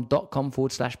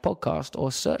theartofcharm.com/podcast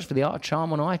or search for The Art of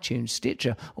Charm on iTunes,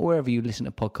 Stitcher or wherever you listen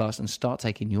to podcasts and start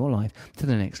taking your life to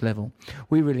the next level.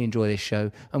 We really enjoy this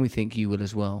show and we think you will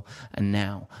as well. And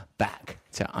now back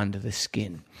to Under the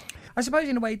Skin. I suppose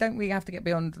in a way, don't we have to get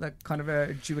beyond the kind of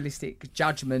a dualistic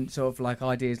judgments of like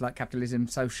ideas like capitalism,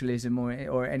 socialism,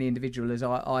 or any individual as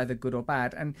either good or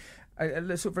bad? And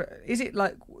sort of, is it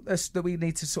like us that we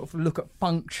need to sort of look at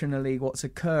functionally what's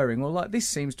occurring? Or like this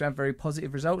seems to have very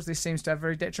positive results, this seems to have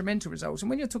very detrimental results. And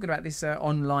when you're talking about this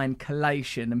online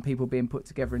collation and people being put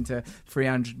together into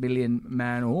 300 million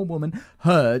man or woman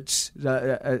herds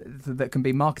that can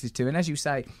be marketed to, and as you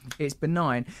say, it's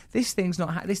benign. This thing's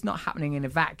not not happening in a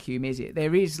vacuum, is it?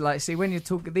 There is like, see, when you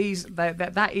talk these,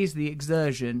 that is the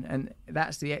exertion, and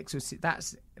that's the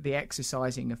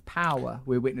exercising of power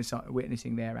we're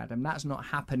witnessing there, Adam. That's not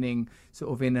happening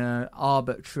sort of in an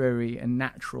arbitrary and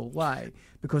natural way,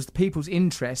 because the people's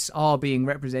interests are being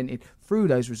represented through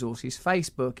those resources.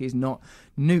 Facebook is not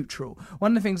neutral.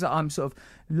 One of the things that I'm sort of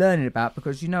learning about,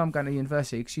 because I'm going to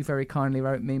university, because you very kindly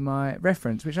wrote me my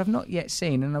reference, which I've not yet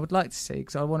seen and I would like to see,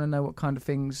 because I want to know what kind of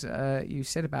things you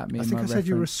said about me. I think I said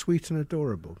you were sweet and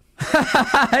adorable.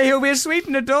 You'll be a sweet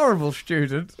and adorable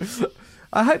student.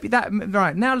 I hope that,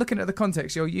 right, now looking at the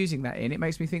context you're using that in, it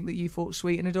makes me think that you thought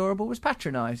sweet and adorable was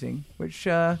patronising, which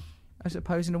I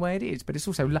suppose in a way it is. But it's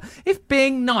also, if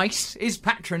being nice is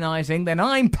patronising, then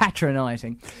I'm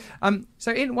patronising.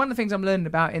 So one of the things I'm learning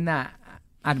about in that,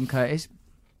 Adam Curtis,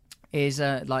 is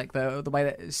like the way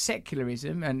that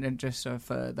secularism, and just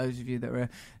for those of you that are a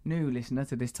new listener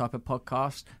to this type of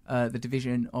podcast, the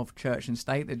division of church and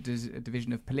state, the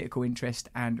division of political interest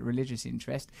and religious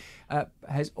interest,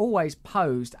 has always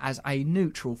posed as a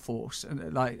neutral force,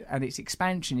 and its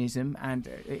expansionism and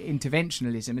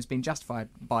interventionalism has been justified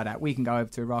by that. We can go over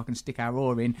to Iraq and stick our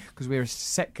oar in because we're a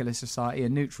secular society, a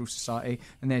neutral society,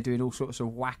 and they're doing all sorts of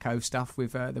wacko stuff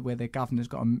with where their governor's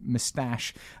got a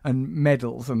moustache and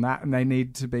medals and that, and they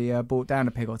need to be brought down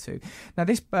a peg or two. Now,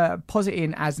 this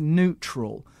positing as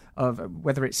neutral of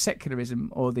whether it's secularism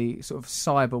or the sort of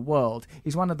cyber world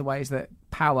is one of the ways that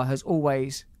power has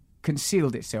always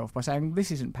concealed itself, by saying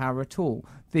this isn't power at all.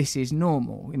 This is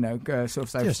normal,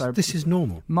 this is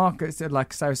normal. Markets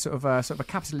sort of a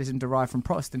capitalism derived from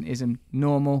Protestantism,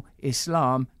 normal.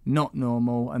 Islam, not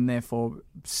normal, and therefore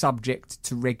subject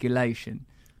to regulation.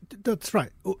 That's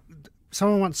right.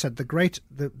 Someone once said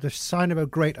the sign of a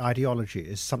great ideology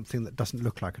is something that doesn't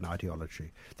look like an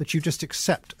ideology, that you just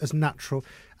accept as natural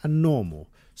and normal.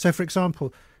 So, for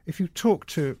example, if you talk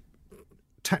to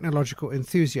technological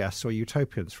enthusiasts or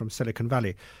utopians from Silicon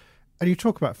Valley, and you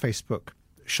talk about Facebook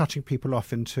shutting people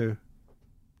off into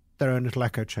their own little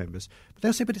echo chambers, but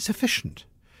they'll say, but it's efficient.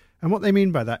 And what they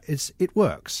mean by that is it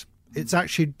works. It's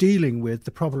actually dealing with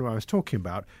the problem I was talking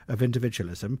about of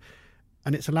individualism,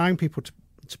 and it's allowing people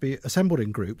to be assembled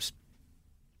in groups,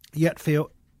 yet feel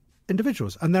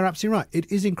individuals. And they're absolutely right.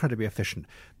 It is incredibly efficient.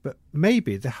 But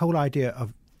maybe the whole idea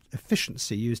of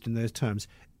efficiency used in those terms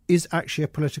is actually a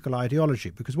political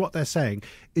ideology, because what they're saying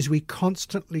is we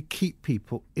constantly keep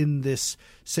people in this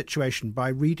situation by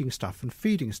reading stuff and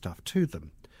feeding stuff to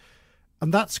them.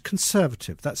 And that's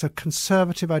conservative. That's a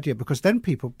conservative idea, because then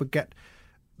people get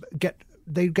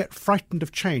frightened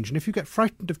of change. And if you get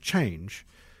frightened of change,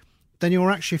 then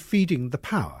you're actually feeding the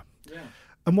power. Yeah.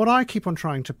 And what I keep on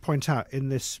trying to point out in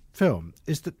this film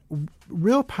is that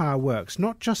real power works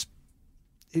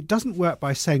it doesn't work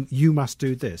by saying you must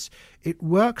do this. It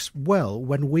works well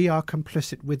when we are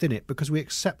complicit within it because we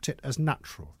accept it as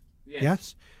natural.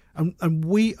 Yes? And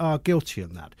we are guilty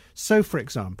in that. So, for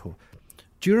example,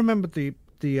 do you remember the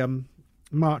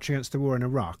march against the war in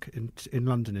Iraq in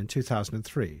London in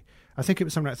 2003? I think it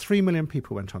was something like 3 million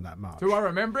people went on that march. Do I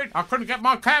remember it? I couldn't get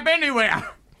my cab anywhere.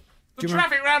 The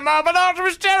traffic round Marble Arch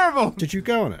was terrible. Did you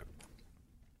go on it?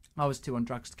 I was too on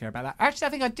drugs to care about that. Actually, I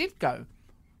think I did go,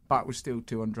 but was still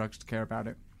too on drugs to care about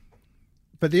it.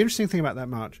 But the interesting thing about that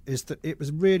march is that it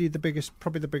was really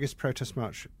probably the biggest protest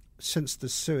march since the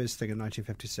Suez thing in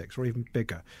 1956, or even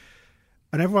bigger.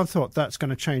 And everyone thought that's going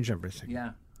to change everything.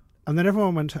 Yeah. And then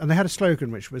everyone went, and they had a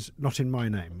slogan which was "Not in my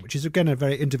name," which is again a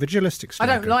very individualistic slogan.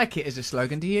 I don't like it as a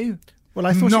slogan. Do you? Well,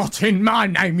 I thought not in my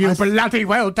name, you bloody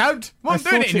well don't. Well, I'm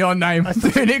doing it in your name. I'm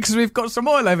doing it because we've got some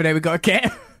oil over there we've got to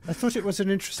get. I thought it was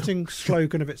an interesting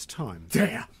slogan of its time.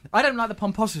 Yeah. I don't like the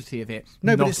pomposity of it.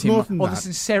 No, but it's more than that. Or the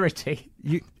sincerity.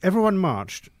 Everyone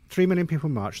marched. 3 million people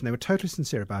marched, and they were totally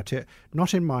sincere about it.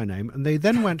 Not in my name. And they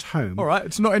then went home. All right,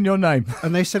 it's not in your name.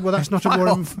 And they said, well, that's not a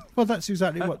war. Well, that's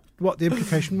exactly what the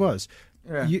implication was.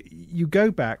 Yeah. You go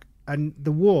back, and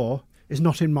the war is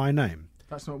not in my name.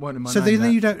 That's not one in my name. So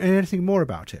then you don't know anything more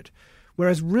about it.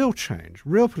 Whereas real change,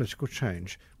 real political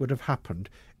change would have happened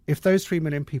if those 3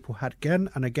 million people had again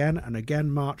and again and again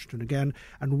marched and again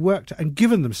and worked and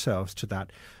given themselves to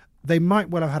that. They might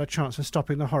well have had a chance of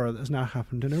stopping the horror that has now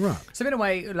happened in Iraq. So in a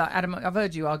way, like Adam, I've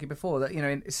heard you argue before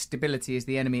that stability is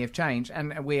the enemy of change,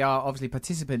 and we are obviously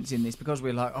participants in this because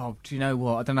we're like, oh, do you know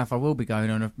what? I don't know if I will be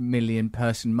going on a 1 million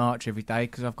person march every day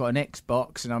because I've got an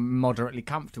Xbox and I'm moderately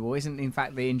comfortable. Isn't in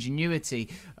fact the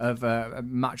ingenuity of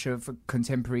much of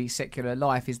contemporary secular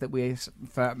life is that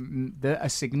for a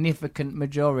significant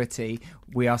majority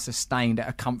we are sustained at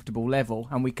a comfortable level,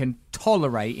 and we can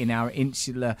tolerate in our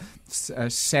insular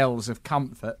cells of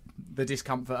comfort the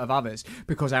discomfort of others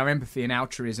because our empathy and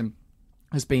altruism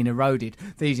has been eroded.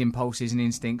 These impulses and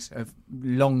instincts have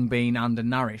long been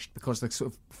undernourished because the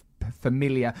sort of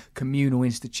familiar communal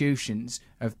institutions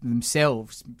have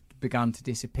themselves begun to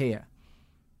disappear.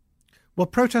 Well,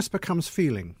 protest becomes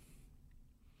feeling.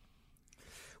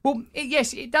 Well,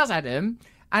 yes, it does, Adam.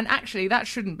 And actually, that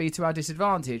shouldn't be to our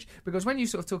disadvantage, because when you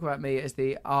sort of talk about me as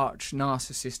the arch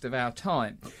narcissist of our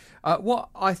time, what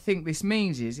I think this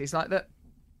means is like that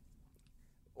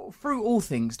through all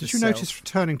things. Did you notice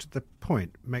returning to the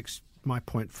point makes my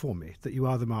point for me, that you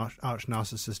are the arch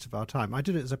narcissist of our time? I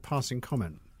did it as a passing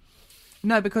comment.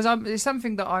 No, because it's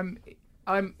something that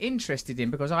I'm interested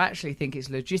in, because I actually think it's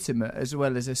legitimate as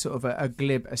well as a sort of a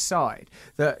glib aside.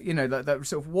 That that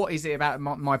sort of what is it about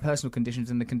my personal conditions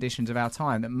and the conditions of our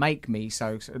time that make me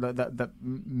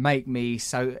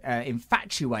so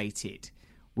infatuated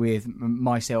with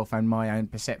myself and my own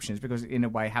perceptions, because in a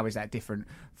way, how is that different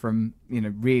from,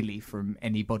 really from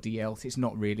anybody else? It's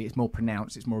not really. It's more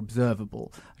pronounced. It's more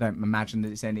observable. I don't imagine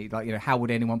that it's any, how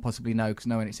would anyone possibly know? Because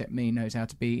no one except me knows how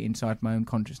to be inside my own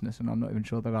consciousness, and I'm not even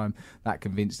sure that I'm that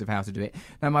convinced of how to do it.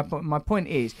 Now, my point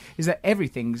is that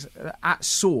everything's at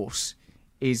source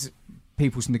is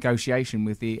people's negotiation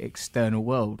with the external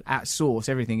world. At source,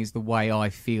 everything is the way I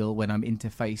feel when I'm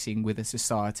interfacing with a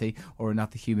society or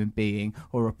another human being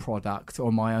or a product,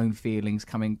 or my own feelings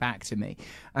coming back to me.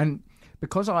 And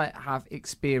because I have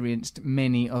experienced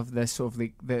many of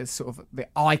the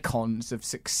icons of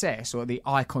success, or the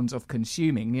icons of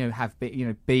consuming, have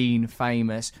been, been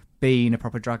famous, been a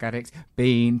proper drug addict,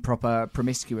 been proper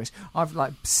promiscuous, I've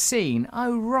seen,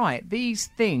 oh right, these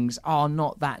things are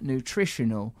not that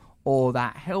nutritional or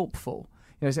that helpful.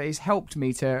 So it's helped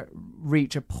me to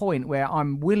reach a point where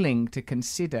I'm willing to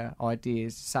consider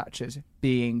ideas such as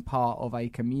being part of a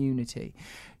community.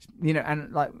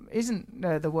 And isn't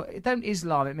the word, don't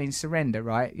Islam, it means surrender,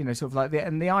 right?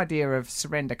 And the idea of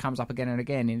surrender comes up again and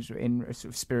again in sort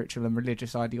of spiritual and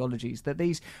religious ideologies, that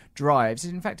these drives,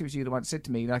 in fact it was you that once said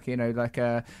to me,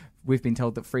 we've been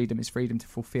told that freedom is freedom to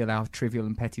fulfill our trivial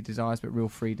and petty desires, but real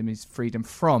freedom is freedom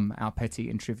from our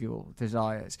petty and trivial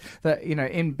desires. That,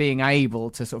 in being able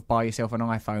to sort of buy yourself an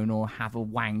iPhone or have a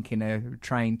wank in a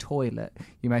train toilet,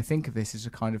 you may think of this as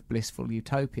a kind of blissful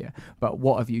utopia, but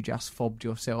what have you just fobbed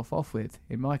yourself off with?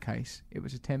 In my case, it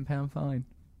was a £10 fine.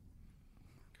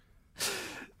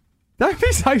 Don't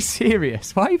be so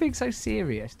serious. Why are you being so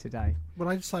serious today? Well,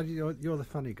 I decided you're the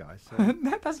funny guy. So.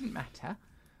 That doesn't matter.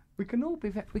 We can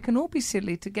all be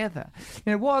silly together.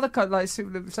 What are the so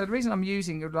the reason I'm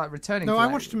using returning. No, to I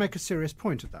that, wanted to make a serious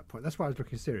point at that point. That's why I was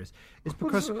looking serious. It's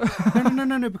because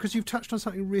no, because you've touched on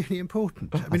something really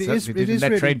important. I mean, it is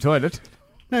really train toilet.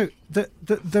 No,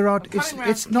 there are.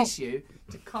 It's not. Kiss you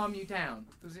to calm you down,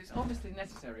 because it's obviously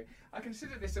necessary. I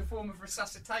consider this a form of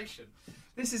resuscitation.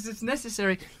 This is as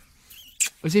necessary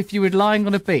as if you were lying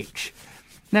on a beach.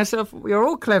 Now, so you're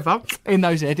all clever in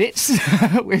those edits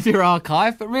with your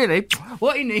archive, but really,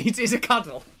 what he needs is a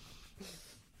cuddle.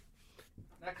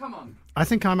 Now, come on. I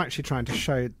think I'm actually trying to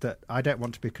show that I don't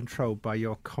want to be controlled by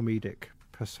your comedic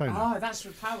persona. Oh, that's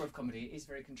the power of comedy. It is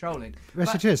very controlling.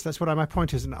 Yes, it is. That's what my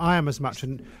point is. And I am as much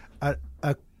a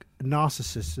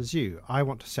narcissist as you. I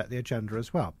want to set the agenda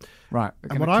as well. Right.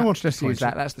 And what I wanted just to use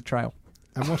that's the trail.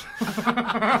 And what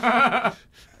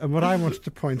and what I wanted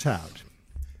to point out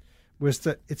was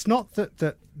that it's not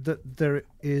that there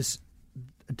is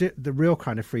the real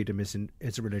kind of freedom is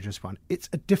a religious one. It's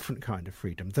a different kind of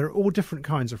freedom. There are all different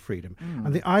kinds of freedom.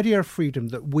 And the idea of freedom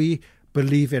that we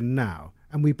believe in now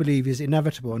and we believe is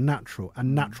inevitable and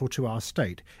natural to our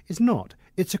state is not.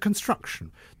 It's a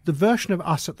construction. The version of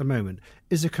us at the moment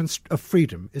of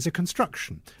freedom is a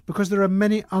construction, because there are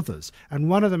many others. And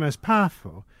one of the most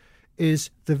powerful is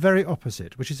the very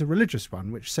opposite, which is a religious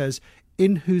one, which says,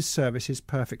 in whose service is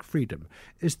perfect freedom.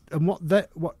 And what the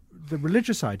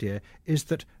religious idea is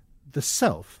that the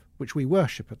self, which we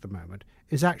worship at the moment,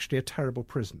 is actually a terrible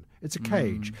prison. It's a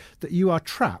cage that you are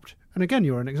trapped. And again,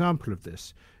 you're an example of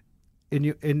this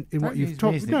in what you've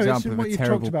talked. No, it's in what you've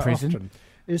talked about often.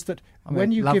 Is that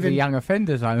when you give in young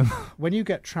offenders home, when you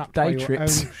get trapped by your own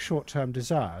short-term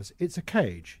desires, it's a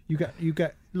cage. You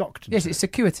get locked into. Yes, it's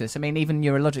circuitous. I mean, even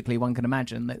neurologically, one can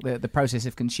imagine that the process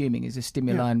of consuming is a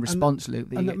stimuli and response loop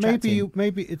that you get trapped in.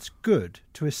 Maybe it's good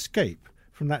to escape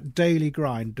from that daily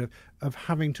grind of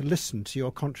having to listen to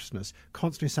your consciousness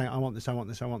constantly saying, I want this, I want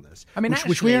this, I want this. I mean,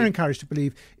 which we are encouraged to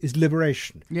believe is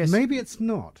liberation. Yes. Maybe it's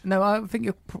not. No, I think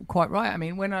you're quite right. I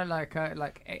mean, when I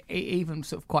even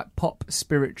sort of quite pop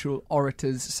spiritual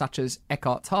orators such as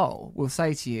Eckhart Tolle will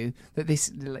say to you that this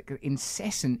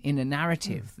incessant inner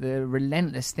narrative, the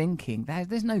relentless thinking,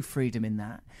 there's no freedom in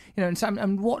that.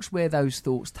 And watch where those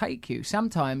thoughts take you.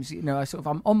 Sometimes,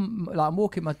 I'm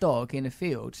walking my dog in a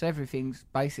field, so everything's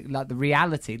basically like the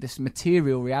reality, this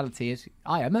material reality is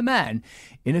I am a man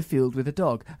in a field with a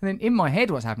dog. And then in my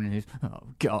head what's happening is, oh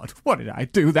God, what did I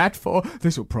do that for?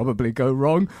 This will probably go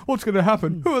wrong. What's going to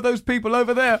happen? Who are those people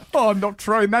over there? Oh, I'm not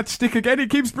throwing that stick again. He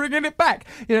keeps bringing it back.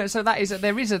 So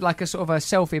there is a sort of a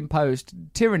self-imposed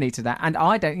tyranny to that. And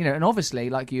I don't, and obviously,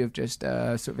 like you have just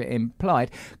sort of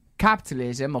implied,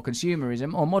 capitalism or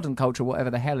consumerism or modern culture, whatever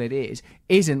the hell it is,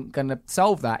 isn't going to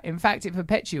solve that. In fact, it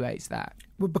perpetuates that.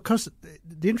 Well, because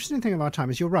the interesting thing of our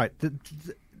time is, you're right, that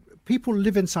people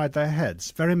live inside their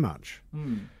heads very much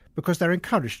because they're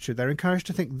encouraged to. They're encouraged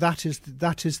to think that is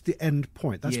the end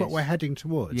point. That's what we're heading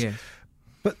towards. Yes.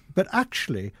 But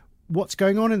actually, what's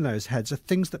going on in those heads are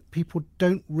things that people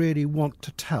don't really want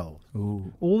to tell.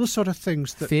 Ooh. All the sort of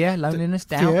things that... Fear, loneliness,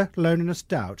 doubt. Fear, loneliness,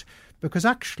 doubt. Because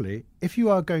actually, if you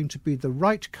are going to be the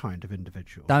right kind of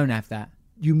individual... Don't have that.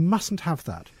 You mustn't have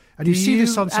that. And you see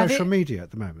this on social media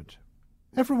at the moment.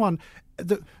 Everyone...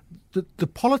 The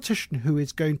politician who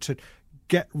is going to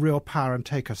get real power and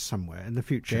take us somewhere in the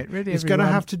future is going to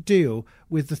have to deal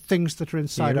with the things that are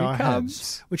inside our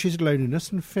heads, which is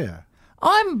loneliness and fear.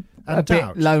 I'm a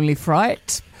doubt. bit lonely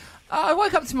fright. I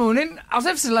woke up this morning, I was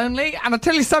ever so lonely, and I'll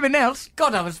tell you something else.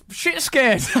 God, I was shit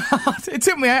scared. It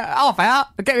took me half hour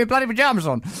to get my bloody pyjamas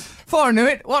on. Before I knew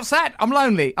it, what's that? I'm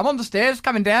lonely. I'm on the stairs,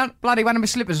 coming down, bloody one of my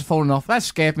slippers has fallen off. That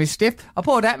scared me stiff. I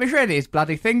poured out my shreddies,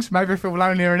 bloody things, made me feel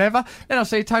lonelier than ever. Then I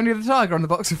see Tony the Tiger on the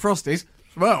box of Frosties.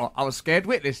 Well, I was scared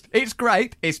witness. It's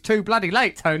great. It's too bloody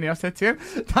late, Tony, I said to him.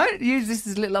 Don't use this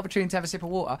as a little opportunity to have a sip of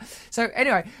water. So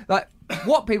anyway, like,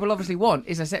 what people obviously want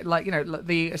is, I said, like, you know,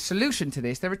 the solution to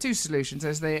this, there are two solutions.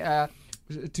 There's the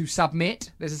to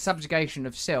submit. There's a subjugation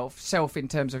of self in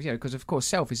terms of, you know, because of course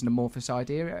self is an amorphous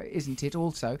idea, isn't it?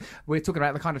 Also, we're talking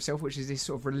about the kind of self which is this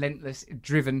sort of relentless,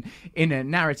 driven inner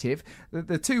narrative.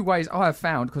 The two ways I have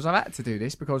found, because I've had to do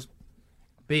this, because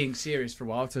being serious for a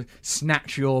while, to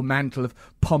snatch your mantle of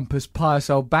pompous, pious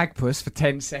old bagpuss for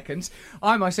 10 seconds,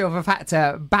 I myself have had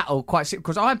to battle quite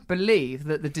because I believe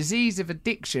that the disease of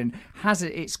addiction has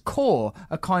at its core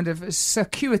a kind of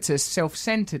circuitous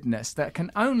self-centeredness that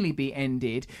can only be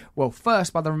ended, well,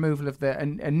 first by the removal of the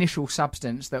initial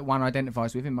substance that one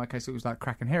identifies with. In my case, it was like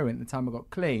crack and heroin at the time I got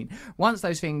clean. Once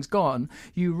those things gone,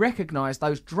 you recognise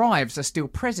those drives are still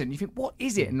present. You think, what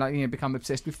is it? And, like, you know, become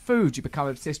obsessed with food, you become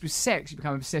obsessed with sex, you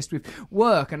become obsessed with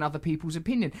work and other people's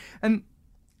opinion. And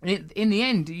in the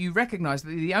end, you recognise that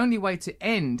the only way to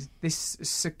end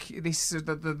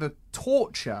the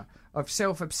torture of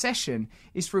self-obsession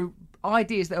is through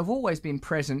ideas that have always been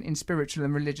present in spiritual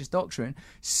and religious doctrine: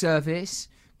 service,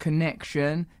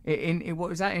 connection. What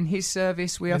was that? In His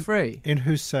service we are free. In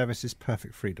whose service is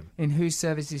perfect freedom. In whose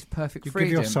service is perfect freedom.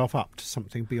 You give yourself up to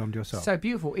something beyond yourself. So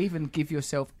beautiful. Even give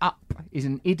yourself up is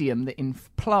an idiom that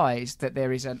implies that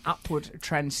there is an upward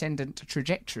transcendent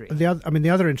trajectory. The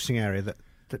other interesting area that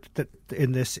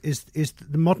in this is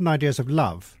the modern ideas of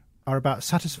love are about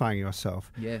satisfying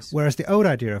yourself. Yes. Whereas the old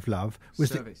idea of love was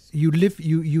service. that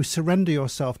you surrender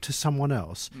yourself to someone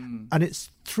else, and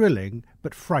it's thrilling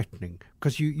but frightening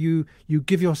because you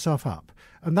give yourself up,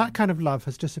 and that kind of love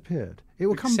has disappeared. It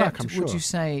will come back, I'm sure. Would you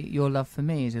say your love for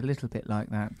me is a little bit like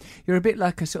that? You're a bit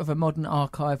like a sort of a modern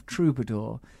archive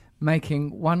troubadour,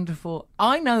 making wonderful...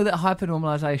 I know that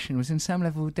hypernormalisation was in some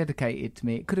level dedicated to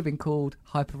me. It could have been called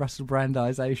hyper-Russell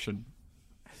Brandisation.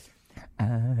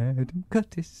 Adam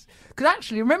Curtis. Because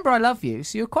actually, remember, I love you,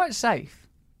 so you're quite safe.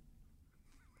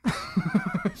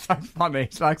 It's so funny.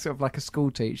 It's like sort of like a school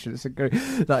teacher that's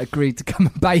agreed to come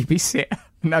and babysit,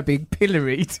 and they're being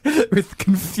pilloried with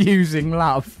confusing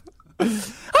love.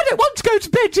 I don't want to go to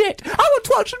bed yet. I want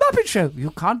to watch The Muppet Show. You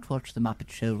can't watch The Muppet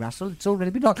Show, Russell. It's already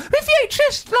been on.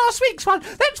 VHS last week's one.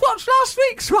 Let's watch last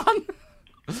week's one.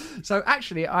 So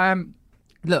actually,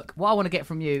 look, what I want to get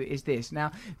from you is this.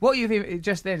 Now, what you've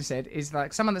just then said is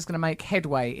like someone that's going to make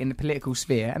headway in the political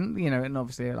sphere, and you know, and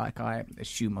obviously, like I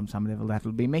assume on some level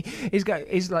that'll be me. Is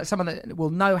like someone that will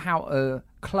know how to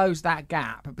close that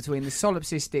gap between the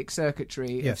solipsistic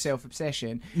circuitry of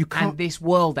self-obsession and this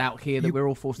world out here that we're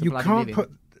all forced to bloody live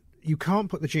in. You can't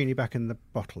put the genie back in the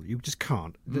bottle. You just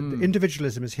can't. The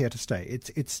individualism is here to stay.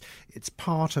 It's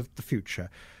part of the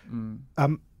future.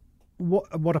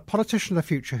 What a politician of the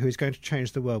future who is going to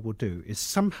change the world will do is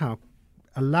somehow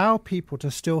allow people to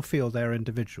still feel they're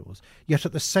individuals, yet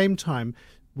at the same time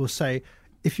will say,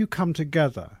 if you come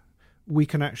together, we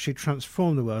can actually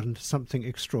transform the world into something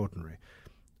extraordinary.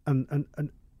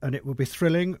 And it will be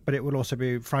thrilling, but it will also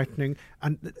be frightening,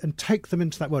 and take them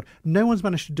into that world. No one's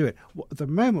managed to do it. At the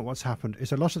moment, what's happened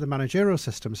is a lot of the managerial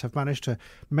systems have managed to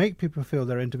make people feel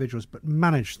they're individuals, but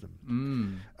manage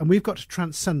them. And we've got to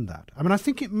transcend that. I mean, I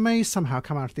think it may somehow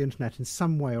come out of the internet in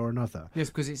some way or another.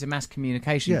 Yes, because it's a mass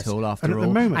communication tool, after and all. At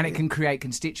the moment, and it can create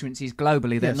constituencies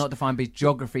globally that are not defined by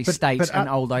geography, states, and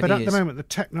old ideas. But at the moment, the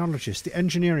technologists, the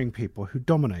engineering people who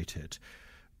dominate it,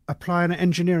 apply an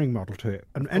engineering model to it,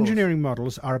 and engineering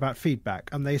models are about feedback,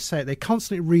 and they say they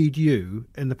constantly read you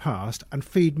in the past and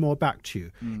feed more back to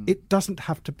you. It doesn't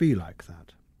have to be like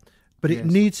that, but it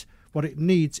needs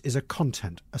is a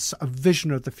content, a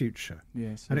vision of the future.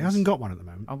 Yes, and it hasn't got one at the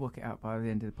moment. I'll work it out by the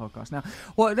end of the podcast. Now,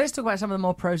 well, let's talk about some of the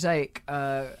more prosaic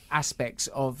aspects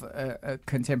of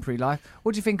contemporary life.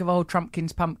 What do you think of old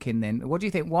Trumpkin's pumpkin? Then, what do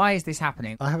you think? Why is this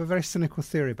happening? I have a very cynical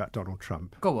theory about Donald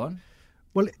Trump. Go on.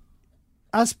 Well,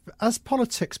 as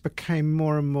politics became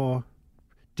more and more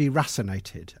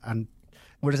deracinated and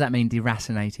what does that mean,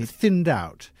 deracinated? Thinned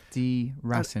out.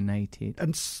 Deracinated.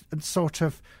 And sort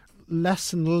of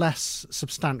less and less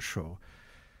substantial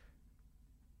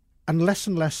and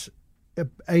less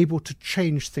able to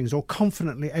change things, or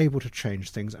confidently able to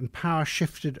change things, and power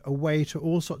shifted away to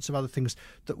all sorts of other things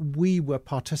that we were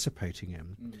participating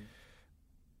in.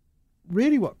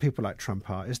 Really what people like Trump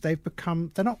are is they're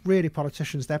not really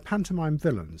politicians, they're pantomime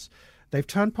villains. They've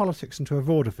turned politics into a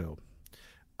vaudeville.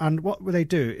 And what they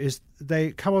do is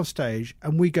they come on stage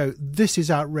and we go, this is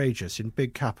outrageous, in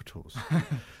big capitals.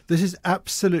 This is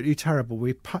absolutely terrible.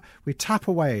 We tap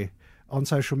away on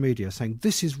social media saying,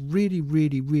 this is really,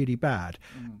 really, really bad.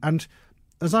 And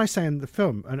as I say in the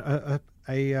film,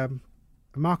 a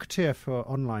marketeer for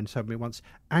online told me once,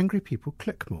 angry people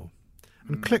click more.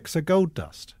 And clicks are gold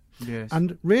dust. Yes.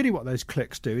 And really what those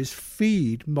clicks do is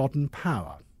feed modern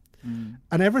power.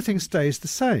 And everything stays the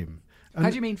same. And how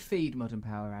do you mean feed modern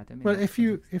power, Adam? Well, if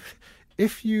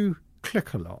you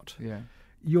click a lot,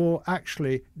 you're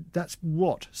actually, that's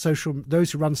what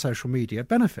those who run social media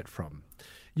benefit from.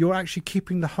 You're actually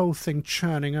keeping the whole thing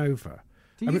churning over.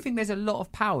 Do you think there's a lot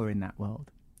of power in that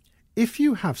world? If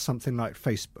you have something like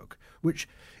Facebook, which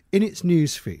in its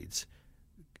news feeds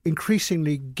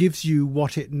increasingly gives you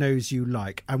what it knows you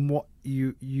like, and what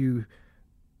you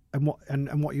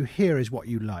what you hear is what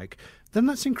you like, then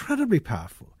that's incredibly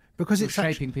powerful. Because it's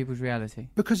shaping people's reality.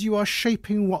 Because you are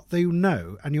shaping what they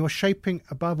know, and you're shaping,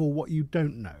 above all, what you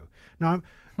don't know. Now,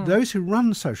 those who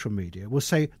run social media will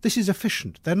say this is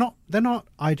efficient. They're not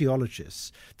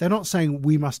ideologists. They're not saying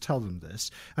we must tell them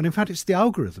this. And in fact, it's the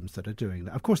algorithms that are doing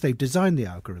that. Of course, they've designed the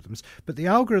algorithms, but the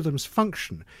algorithm's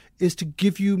function is to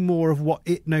give you more of what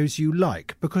it knows you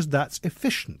like, because that's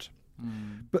efficient.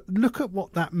 But look at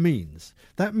what that means.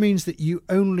 That means that you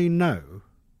only know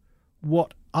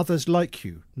what others like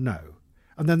you know.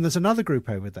 And then there's another group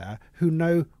over there who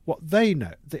know what they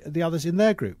know, the others in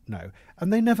their group know,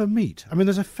 and they never meet. I mean,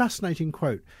 there's a fascinating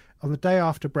quote on the day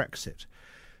after Brexit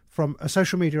from a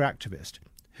social media activist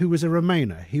who was a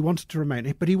Remainer. He wanted to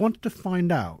remain, but he wanted to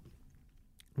find out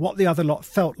what the other lot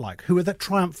felt like, who were the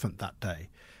triumphant that day.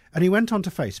 And he went onto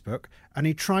Facebook and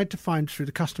he tried to find through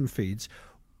the custom feeds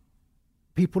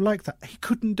people like that. He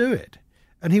couldn't do it.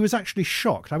 And he was actually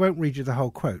shocked. I won't read you the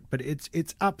whole quote, but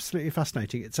it's absolutely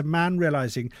fascinating. It's a man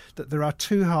realising that there are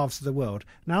two halves of the world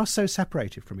now so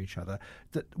separated from each other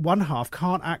that one half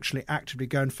can't actually actively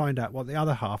go and find out what the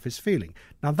other half is feeling.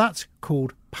 Now, that's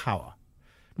called power.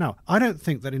 Now, I don't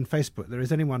think that in Facebook there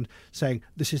is anyone saying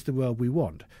this is the world we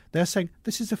want. They're saying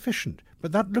this is efficient.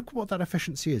 But look what that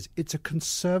efficiency is. It's a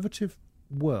conservative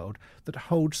world that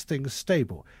holds things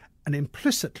stable. And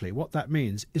implicitly what that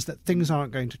means is that things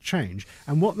aren't going to change.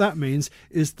 And what that means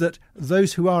is that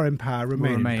those who are in power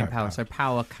remain in power. So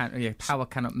power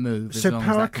cannot move as so long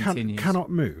power as that continues. Cannot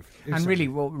move. Exactly. And really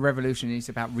what revolution is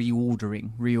about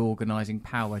reorganising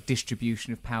power,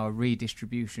 distribution of power,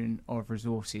 redistribution of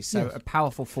resources. So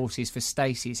powerful forces for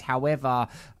stasis, however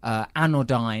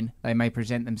anodyne they may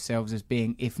present themselves as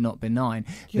being, if not benign,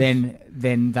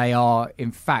 then they are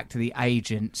in fact the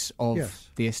agents of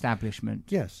the establishment.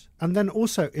 Yes. And then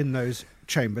also in those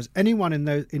chambers, anyone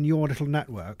in your little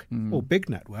network or big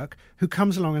network who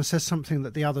comes along and says something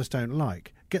that the others don't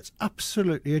like gets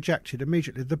absolutely ejected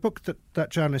immediately. The book that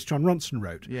journalist John Ronson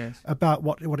wrote about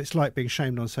what it's like being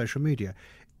shamed on social media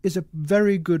is a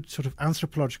very good sort of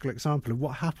anthropological example of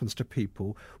what happens to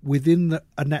people within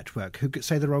a network who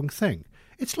say the wrong thing.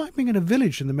 It's like being in a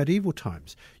village in the medieval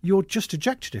times. You're just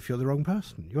ejected if you're the wrong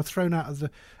person. You're thrown out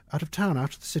of town,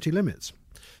 out of the city limits.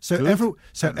 So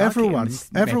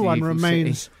everyone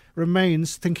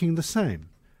remains thinking the same,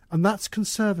 and that's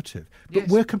conservative. But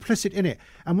we're complicit in it,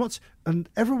 and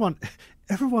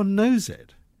everyone knows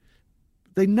it.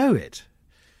 They know it.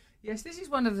 Yes, this is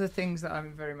one of the things that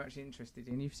I'm very much interested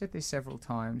in. You've said this several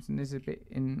times, and there's a bit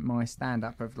in my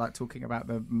stand-up of like talking about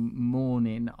the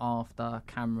morning after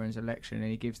Cameron's election,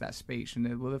 and he gives that speech. And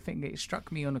the thing that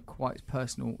struck me on a quite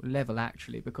personal level,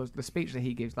 actually, because the speech that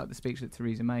he gives, like the speech that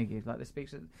Theresa May gives, like the speech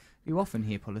that you often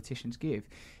hear politicians give,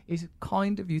 is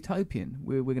kind of utopian.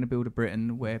 We're going to build a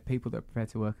Britain where people that are prepared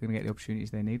to work are going to get the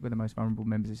opportunities they need, where the most vulnerable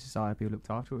members of society will be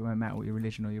looked after. It won't matter what your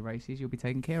religion or your race is, you'll be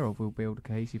taken care of. We'll build a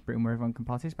cohesive Britain where everyone can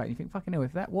participate. And you think, fucking hell,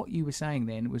 if what you were saying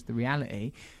then was the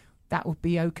reality, that would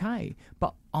be okay.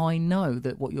 But I know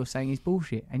that what you're saying is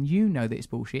bullshit, and you know that it's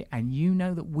bullshit, and you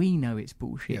know that we know it's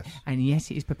bullshit, and yes,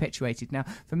 it is perpetuated. Now,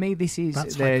 for me, this is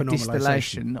the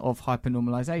distillation of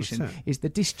hypernormalization, is the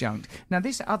disjunct. Now,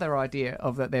 this other idea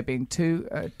of that there being two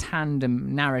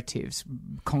tandem narratives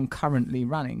concurrently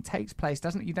running takes place,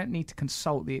 doesn't it? You don't need to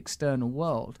consult the external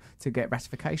world to get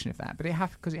ratification of that, but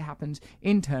because it happens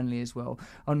internally as well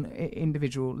on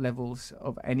individual levels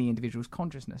of any individual's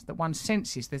consciousness, that one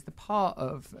senses there is the part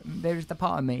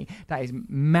of me that is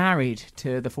married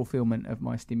to the fulfillment of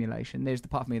my stimulation. There's the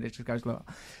part of me that just goes, look,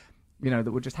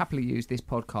 that would just happily use this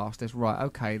podcast as, right,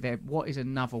 okay, what is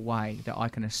another way that I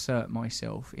can assert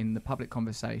myself in the public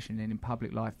conversation and in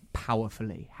public life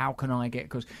powerfully? How can I get,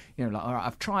 because, all right,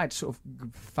 I've tried sort of,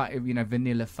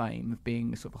 vanilla fame of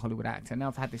being a sort of a Hollywood actor. Now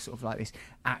I've had this sort of like this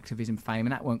activism fame,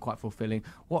 and that weren't quite fulfilling.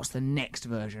 What's the next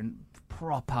version?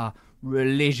 Proper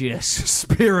religious,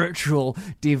 spiritual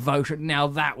devotion. Now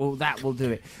that will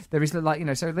do it. There is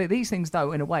so these things,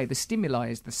 though, in a way, the stimuli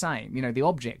is the same. The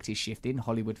object is shifting: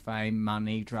 Hollywood fame,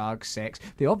 money, drugs, sex.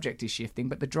 The object is shifting,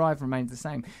 but the drive remains the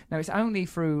same. Now it's only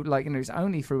through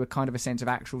a kind of a sense of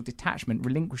actual detachment,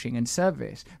 relinquishing, and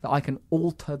service that I can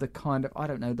alter the kind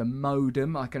of, the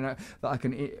modem. I can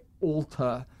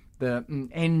alter the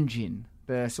engine.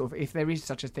 The sort of, if there is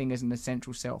such a thing as an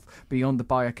essential self beyond the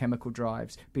biochemical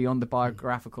drives, beyond the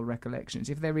biographical recollections,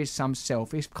 if there is some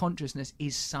self, if consciousness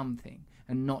is something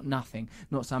and not nothing,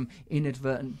 not some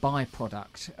inadvertent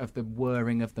byproduct of the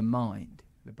whirring of the mind,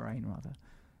 the brain rather,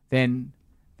 then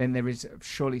there is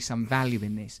surely some value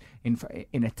in this,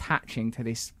 in attaching to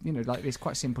this, this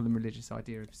quite simple and religious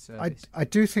idea of service. I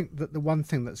do think that the one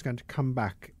thing that's going to come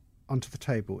back onto the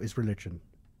table is religion.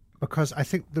 Because I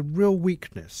think the real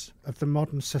weakness of the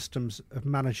modern systems of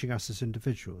managing us as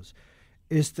individuals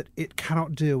is that it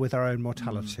cannot deal with our own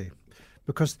mortality.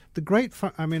 Because the great...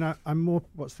 I'm more,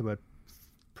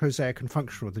 prosaic and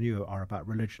functional than you are about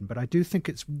religion, but I do think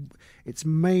its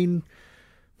main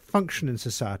function in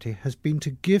society has been to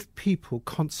give people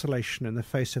consolation in the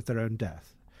face of their own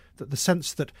death. That the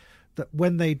sense that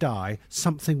when they die,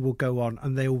 something will go on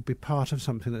and they will be part of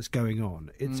something that's going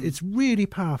on. It's really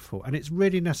powerful and it's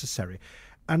really necessary.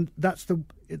 And that's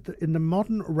in the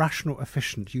modern, rational,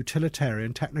 efficient,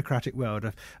 utilitarian, technocratic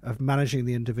world of managing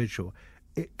the individual,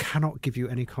 it cannot give you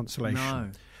any consolation. No.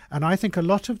 And I think a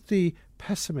lot of the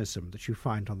pessimism that you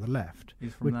find on the left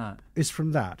is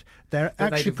from that. They're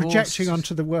actually projecting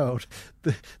onto the world.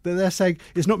 They're saying,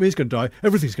 it's not me who's going to die,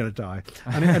 everything's going to die.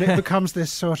 And it becomes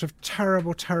this sort of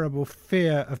terrible, terrible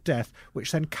fear of death,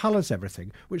 which then colours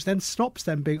everything, which then stops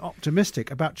them being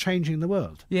optimistic about changing the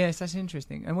world. Yes, that's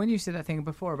interesting. And when you said that thing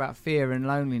before about fear and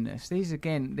loneliness, these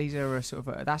are a sort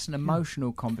of that's an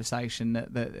emotional conversation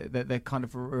that they're kind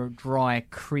of dry,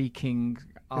 creaking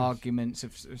arguments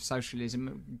of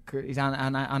socialism is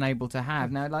unable to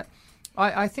have. Now,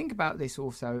 I think about this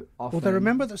also often. Well, they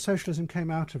remember that socialism came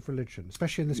out of religion,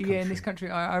 especially in this country. Yeah, in this country,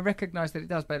 I recognise that it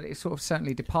does, but it sort of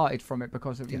certainly departed from it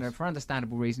because of, for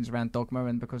understandable reasons around dogma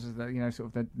and because of the, sort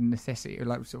of the necessity,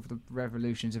 sort of the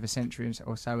revolutions of a century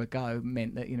or so ago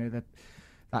meant that,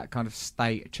 that kind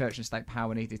of church and state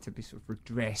power needed to be sort of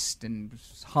redressed and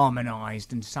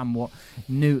harmonised and somewhat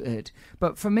neutered.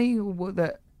 But for me,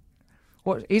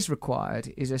 what is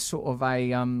required is a sort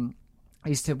of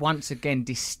is to once again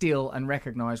distill and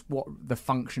recognise what the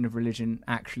function of religion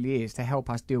actually is, to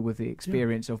help us deal with the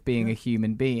experience of being a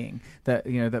human being that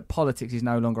that politics is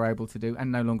no longer able to do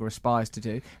and no longer aspires to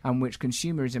do, and which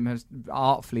consumerism has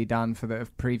artfully done for the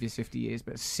previous 50 years,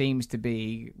 but seems to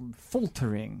be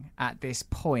faltering at this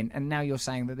point. And now you're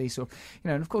saying that these sort of,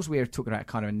 and of course we're talking about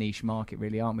kind of a niche market,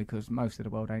 really, aren't we? Because most of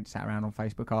the world ain't sat around on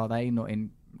Facebook, are they? Not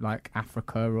in like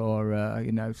Africa or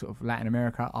sort of Latin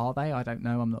America, are they? I don't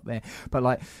know, I'm not there. But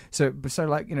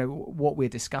what we're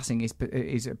discussing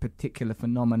is a particular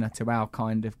phenomena to our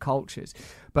kind of cultures.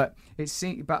 But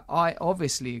I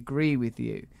obviously agree with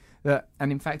you that,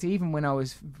 and in fact, even when I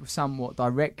was somewhat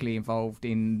directly involved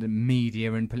in the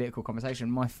media and political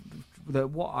conversation,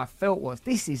 what I felt was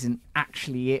this isn't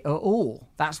actually it at all.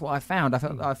 That's what I found.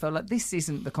 I felt like this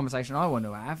isn't the conversation I want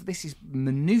to have. This is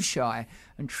minutiae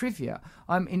and trivia.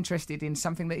 I'm interested in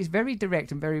something that is very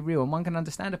direct and very real, and one can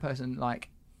understand a person like.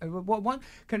 One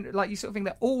can, you sort of think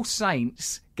that all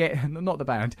saints get, not the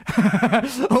band,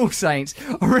 all saints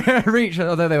reach,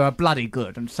 although they were bloody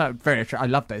good and so very, I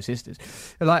love those sisters,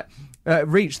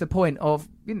 reach the point of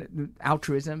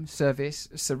altruism, service,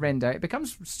 surrender. It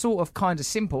becomes sort of kind of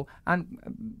simple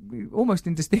and almost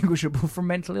indistinguishable from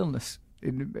mental illness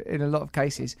in a lot of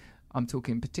cases. I'm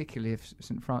talking particularly of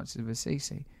St. Francis of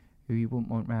Assisi, who you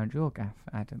wouldn't want round your gaff,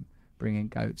 Adam. bringing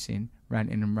goats in,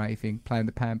 ranting and raving, playing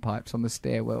the panpipes on the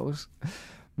stairwells,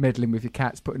 meddling with your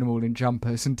cats, putting them all in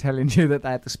jumpers and telling you that they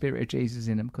had the spirit of Jesus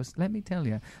in them. Because let me tell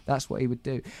you, that's what he would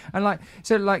do. And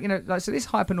so this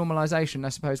hyper-normalisation, I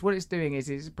suppose, what it's doing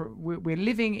is we're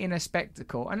living in a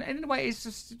spectacle. And in a way,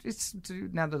 it's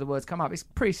now that the words come up, it's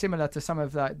pretty similar to some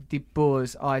of like de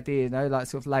Boer's idea, like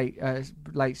sort of late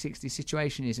 60s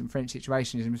situationism, French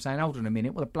situationism, saying, hold on a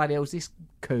minute, what the bloody hell's this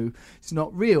coup? It's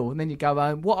not real. And then you go,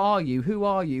 what are you? Who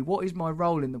are you? What is my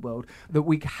role in the world? That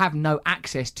we have no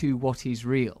access to what is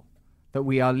real. That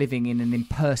we are living in an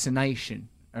impersonation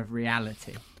of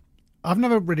reality. I've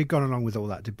never really gone along with all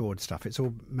that de Boer stuff. It's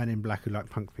all men in black who like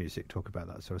punk music talk about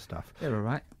that sort of stuff. They're all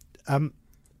right.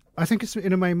 I think it's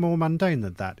in a way more mundane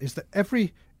than that, is that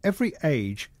every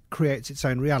age creates its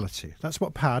own reality. That's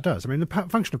what power does. I mean, the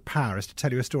function of power is to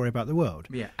tell you a story about the world.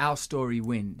 Yeah, our story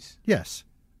wins. Yes.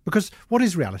 Because what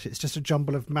is reality? It's just a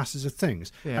jumble of masses of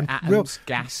things. Yeah, and atoms,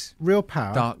 gas, real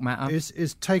power, dark matter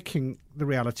is taking the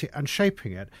reality and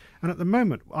shaping it. And at the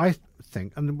moment, I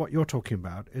think, and what you're talking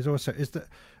about is that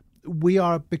we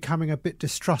are becoming a bit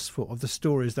distrustful of the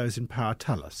stories those in power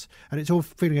tell us, and it's all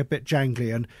feeling a bit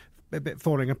jangly and a bit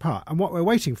falling apart. And what we're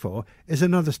waiting for is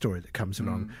another story that comes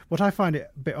along. What I find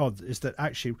it a bit odd is that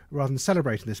actually, rather than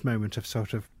celebrating this moment of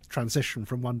sort of transition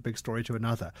from one big story to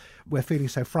another, we're feeling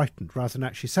so frightened rather than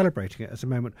actually celebrating it as a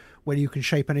moment when you can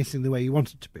shape anything the way you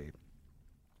want it to be.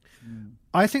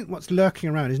 I think what's lurking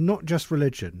around is not just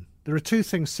religion. There are two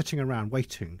things sitting around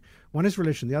waiting. One is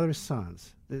religion, the other is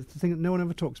science. It's the thing that no one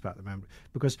ever talks about at the moment,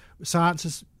 because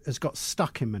science has got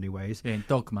stuck in many ways. Yeah, in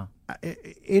dogma.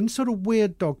 In sort of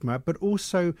weird dogma, but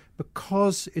also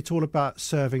because it's all about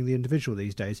serving the individual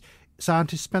these days,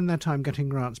 scientists spend their time getting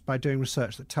grants by doing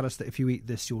research that tell us that if you eat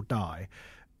this, you'll die,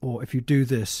 or if you do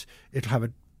this, it'll have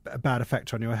a bad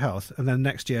effect on your health, and then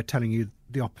next year telling you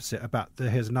the opposite about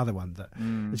here's another one that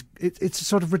it's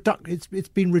sort of it's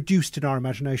been reduced in our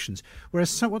imaginations.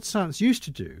 Whereas what science used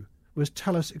to do was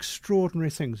tell us extraordinary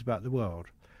things about the world,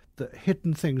 that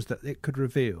hidden things that it could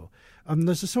reveal. And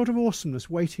there's a sort of awesomeness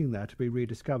waiting there to be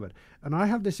rediscovered. And I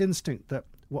have this instinct that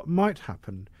what might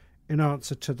happen in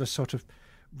answer to the sort of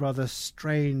rather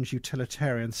strange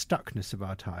utilitarian stuckness of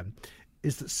our time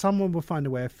is that someone will find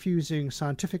a way of fusing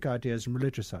scientific ideas and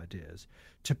religious ideas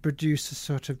to produce a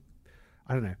sort of,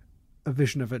 I don't know, a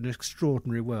vision of an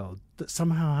extraordinary world that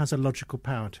somehow has a logical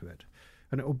power to it.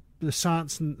 And the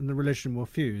science and the religion will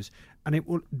fuse, and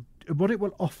what it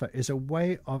will offer is a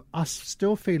way of us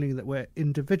still feeling that we're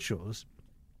individuals,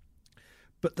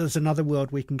 but there's another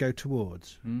world we can go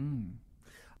towards.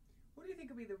 What do you think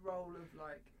would be the role of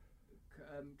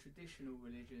traditional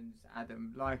religions,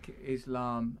 Adam, like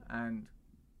Islam and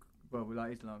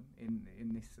Islam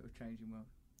in this sort of changing world?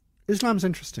 Islam's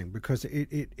interesting because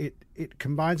it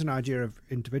combines an idea of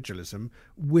individualism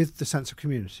with the sense of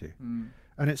community.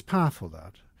 And it's powerful,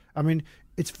 that. I mean,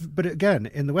 but again,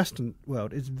 in the Western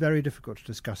world, it's very difficult to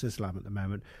discuss Islam at the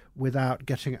moment without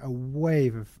getting a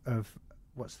wave of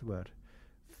what's the word?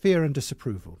 Fear and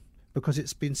disapproval, because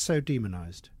it's been so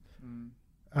demonized.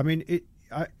 I mean,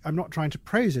 I'm not trying to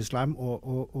praise Islam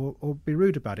or be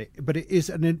rude about it, but it's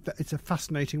a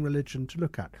fascinating religion to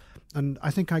look at. And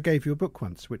I think I gave you a book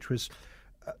once, which was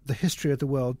the history of the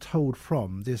world told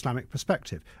from the Islamic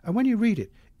perspective. And when you read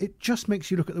it, it just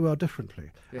makes you look at the world differently.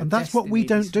 Yeah, and that's what we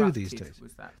don't do these days.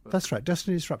 That's right,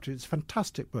 Destiny Disrupted. It's a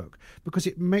fantastic book because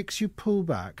it makes you pull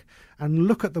back and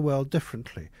look at the world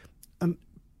differently. And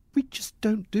we just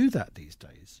don't do that these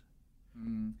days.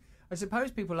 I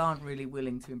suppose people aren't really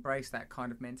willing to embrace that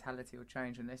kind of mentality or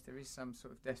change unless there is some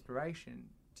sort of desperation,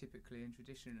 typically and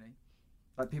traditionally.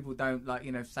 Like people don't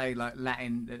say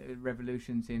Latin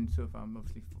revolutions in sort of. I'm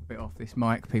obviously a bit off this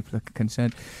mic. People are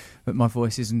concerned, but my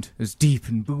voice isn't as deep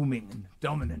and booming and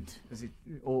dominant as it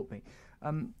ought to be.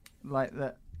 Like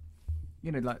that,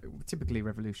 typically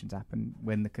revolutions happen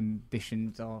when the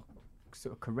conditions are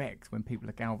sort of correct, when people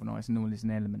are galvanised, and all is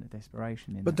an element of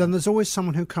desperation in but then there's always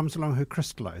someone who comes along who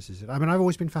crystallises it. I mean, I've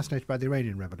always been fascinated by the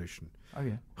Iranian Revolution. Oh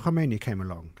yeah, Khomeini came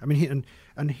along. I mean,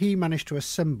 he managed to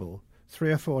assemble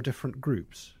 3 or 4 different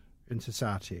groups in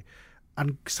society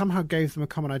and somehow gave them a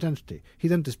common identity. He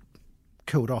then just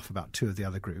killed off about 2 of the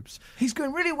other groups. He's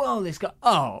going really well, this guy.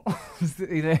 Oh, just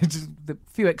the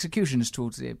few executions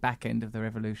towards the back end of the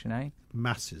revolution, eh?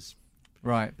 Masses.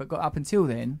 Right, but got up until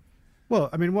then. Well,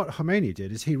 I mean, what Khomeini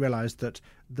did is he realised that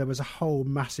there was a whole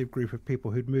massive group of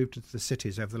people who'd moved into the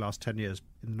cities over the last 10 years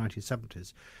in the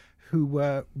 1970s who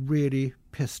were really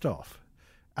pissed off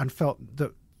and felt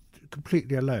that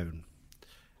completely alone.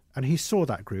 And he saw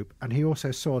that group, and he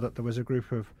also saw that there was a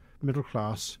group of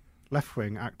middle-class,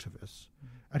 left-wing activists,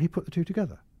 and he put the two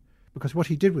together. Because what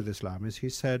he did with Islam is he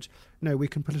said, no, we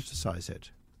can politicise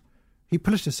it. He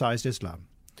politicised Islam,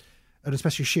 and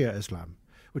especially Shia Islam,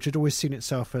 which had always seen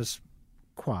itself as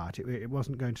quiet. It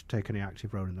wasn't going to take any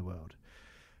active role in the world.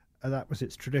 And that was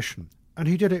its tradition. And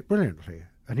he did it brilliantly.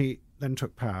 And he then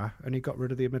took power and he got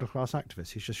rid of the middle-class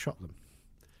activists. He just shot them.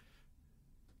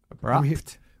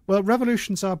 Abrupt. Well,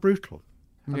 revolutions are brutal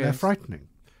and Yes. they're frightening.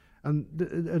 And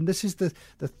this is the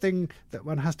thing that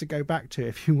one has to go back to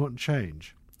if you want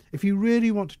change. If you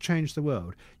really want to change the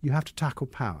world, you have to tackle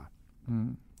power.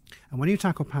 Mm. And when you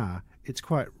tackle power, it's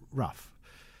quite rough.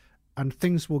 And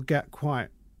things will get quite,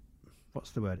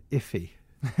 iffy.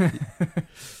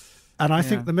 And I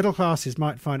think the middle classes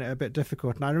might find it a bit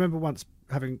difficult. And I remember once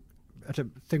having at a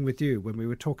thing with you when we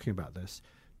were talking about this,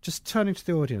 just turning to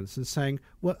the audience and saying,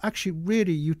 well, actually,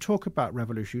 really, you talk about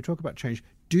revolution, you talk about change.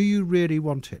 Do you really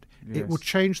want it? Yes. It will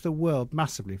change the world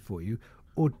massively for you.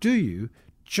 Or do you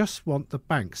just want the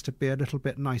banks to be a little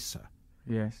bit nicer?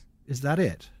 Yes. Is that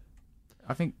it?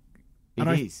 I think it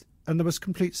And is. And there was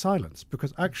complete silence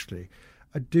because actually,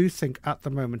 I do think at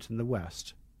the moment in the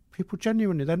West, people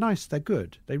genuinely, they're nice, they're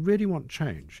good. They really want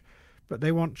change. But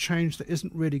they want change that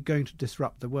isn't really going to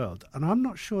disrupt the world. And I'm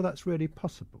not sure that's really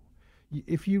possible.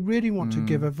 If you really want to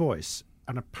give a voice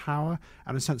and a power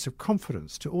and a sense of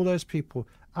confidence to all those people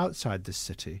outside this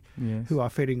city Yes. who are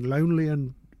feeling lonely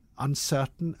and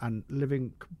uncertain and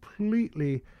living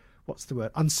completely,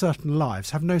 uncertain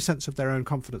lives, have no sense of their own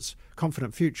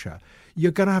confident future,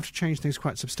 you're going to have to change things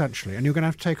quite substantially and you're going to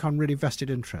have to take on really vested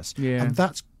interests. Yeah. And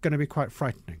that's going to be quite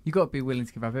frightening. You've got to be willing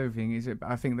to give up everything.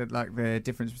 I think that like the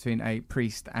difference between a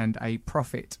priest and a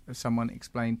prophet, as someone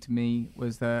explained to me,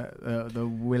 was the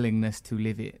willingness to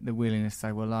live it, the willingness to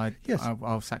say, well,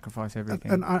 I'll sacrifice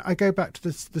everything. And I go back to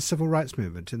the civil rights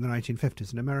movement in the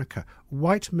 1950s in America.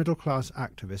 White middle-class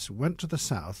activists went to the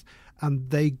South and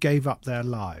they gave up their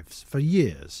lives for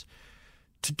years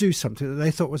to do something that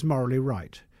they thought was morally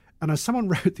right. And as someone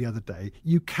wrote the other day,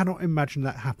 you cannot imagine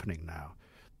that happening now.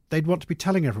 They'd want to be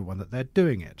telling everyone that they're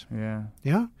doing it. Yeah.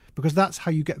 Yeah? Because that's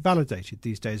how you get validated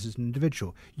these days as an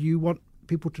individual. You want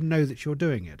people to know that you're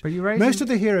doing it. But most of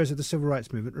the heroes of the civil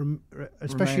rights movement,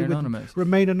 especially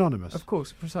remain anonymous. Of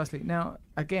course, precisely. Now,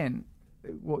 again,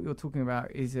 what you're talking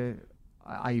about is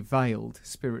a veiled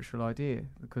spiritual idea,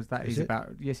 because that is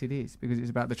about, yes, it is, because it's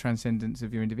about the transcendence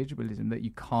of your individualism, that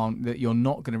you're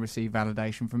not going to receive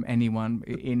validation from anyone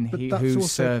whose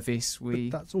service we.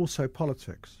 But that's also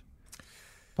politics.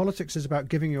 Politics is about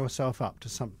giving yourself up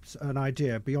to an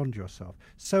idea beyond yourself.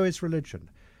 So is religion.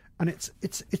 And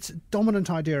it's a dominant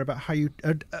idea about how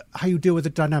you deal with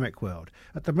a dynamic world.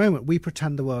 At the moment, we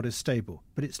pretend the world is stable,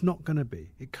 but it's not going to be.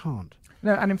 It can't.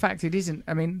 No, and in fact, it isn't.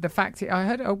 I mean, I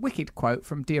heard a wicked quote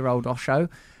from dear old Osho,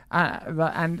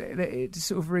 and it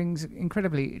sort of rings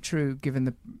incredibly true given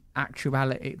the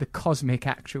actuality, the cosmic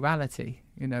actuality,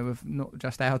 of not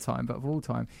just our time, but of all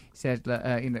time. He said,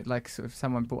 like sort of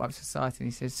someone brought up society,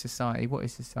 and he says, society, what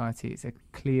is society? It's a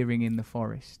clearing in the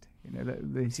forest.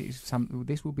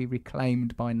 This will be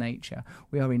reclaimed by nature.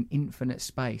 We are in infinite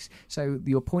space. So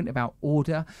your point about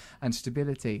order and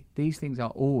stability, these things are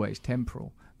always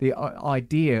temporal. The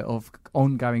idea of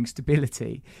ongoing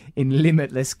stability in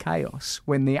limitless chaos,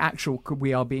 when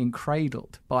we are being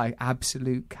cradled by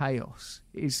absolute chaos,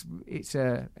 it's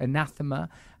a anathema,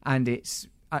 and it's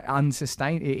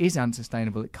unsustainable. It is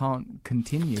unsustainable. It can't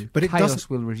continue. But chaos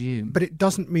will resume. But it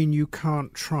doesn't mean you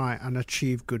can't try and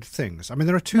achieve good things. I mean,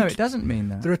 there are two. No, it doesn't mean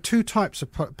that. There are two types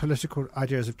of political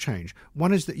ideas of change.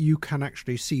 One is that you can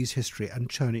actually seize history and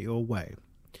turn it your way,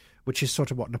 which is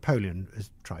sort of what Napoleon has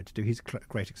tried to do. He's a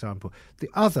great example. The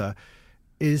other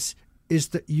is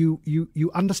that you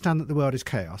understand that the world is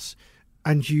chaos,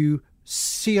 and you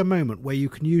see a moment where you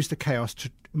can use the chaos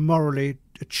to morally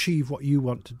achieve what you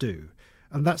want to do.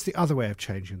 And that's the other way of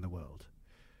changing the world.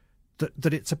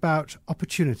 That it's about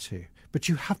opportunity. But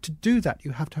you have to do that.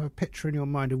 You have to have a picture in your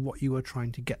mind of what you are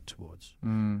trying to get towards,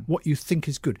 what you think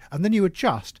is good. And then you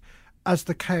adjust as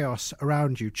the chaos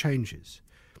around you changes.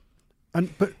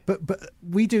 But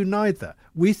we do neither.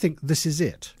 We think this is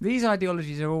it. These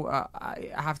ideologies are all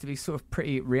have to be sort of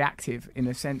pretty reactive in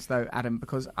a sense, though, Adam,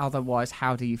 because otherwise,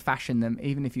 how do you fashion them?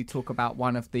 Even if you talk about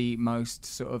one of the most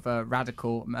sort of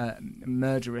radical,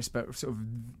 murderous, but sort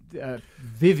of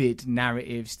vivid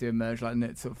narratives to emerge, like in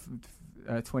the sort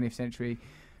of 20th century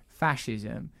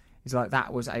fascism. It's like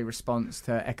that was a response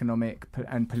to economic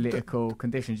and political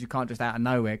conditions. You can't just out of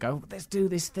nowhere go, let's do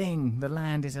this thing. The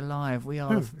land is alive. We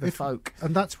are the folk.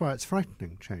 And that's why it's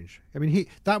frightening, change. I mean,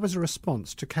 that was a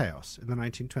response to chaos in the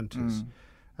 1920s.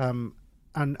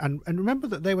 And remember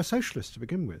that they were socialists to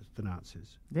begin with, the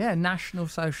Nazis. Yeah, National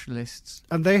Socialists.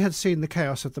 And they had seen the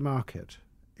chaos of the market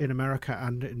in America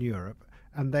and in Europe,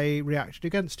 and they reacted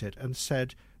against it and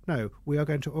said, no, we are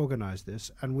going to organise this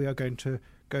and we are going to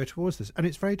go towards this. And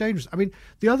it's very dangerous. I mean,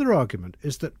 the other argument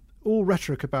is that all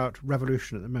rhetoric about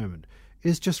revolution at the moment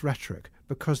is just rhetoric,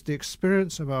 because the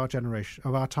experience of our generation,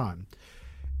 of our time,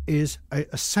 is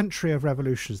a century of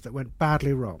revolutions that went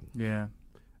badly wrong. Yeah.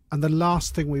 And the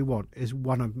last thing we want is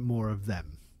one or more of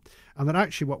them. And that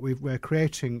actually what we're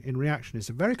creating in reaction is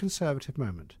a very conservative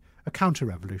moment, a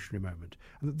counter-revolutionary moment.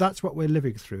 And that's what we're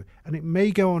living through. And it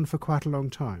may go on for quite a long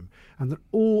time. And that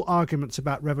all arguments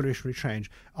about revolutionary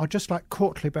change are just like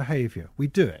courtly behaviour. We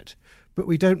do it, but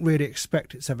we don't really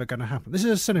expect it's ever going to happen. This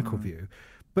is a cynical view.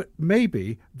 But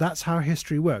maybe that's how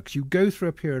history works. You go through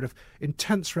a period of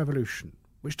intense revolution,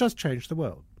 which does change the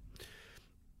world.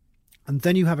 And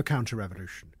then you have a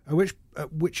counter-revolution,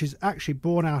 which is actually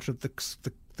born out of the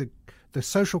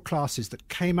social classes that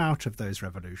came out of those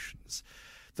revolutions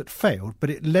that failed, but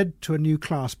it led to a new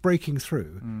class breaking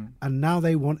through, and now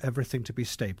they want everything to be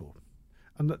stable.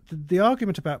 And the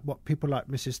argument about what people like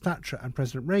Mrs. Thatcher and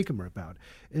President Reagan were about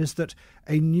is that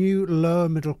a new lower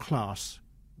middle class,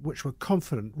 which were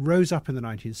confident, rose up in the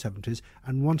 1970s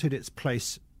and wanted its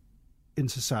place in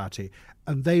society,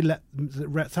 and they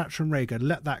Thatcher and Reagan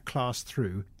let that class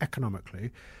through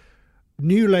economically.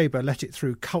 New Labour let it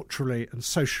through culturally and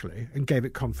socially and gave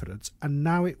it confidence, and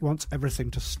now it wants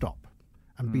everything to stop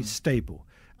and be stable.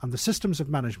 And the systems of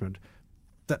management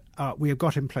that we have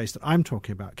got in place that I'm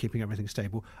talking about, keeping everything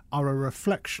stable, are a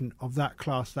reflection of that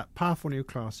class, that powerful new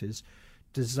class's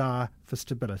desire for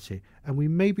stability. And we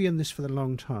may be in this for the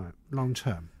long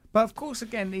term. But of course,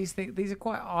 again, these are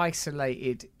quite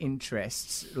isolated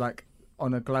interests, like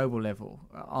on a global level,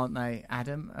 aren't they,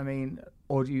 Adam? I mean,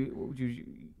 or do you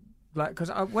like? Because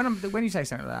when you say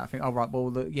something like that, I think, oh right,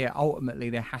 well, ultimately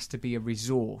there has to be a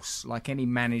resource. Like any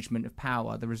management of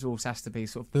power, the resource has to be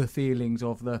sort of the feelings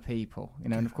of the people, you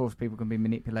know. And of course, people can be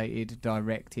manipulated,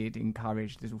 directed,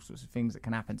 encouraged. There's all sorts of things that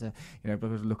can happen to, you know,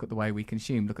 because look at the way we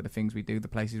consume, look at the things we do, the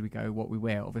places we go, what we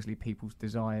wear. Obviously, people's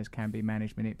desires can be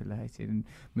managed, manipulated, and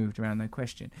moved around. No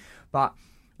question, but.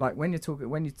 Like when it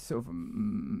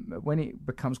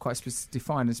becomes quite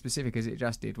defined and specific as it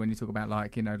just did, when you talk about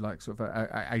like, you know, like sort of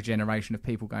a generation of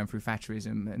people going through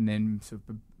Thatcherism and then sort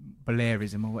of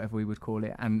Blairism or whatever we would call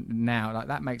it, and now like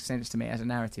that makes sense to me as a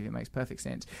narrative. It makes perfect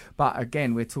sense. But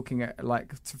again, we're talking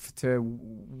like to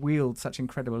wield such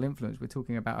incredible influence. We're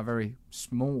talking about a very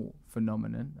small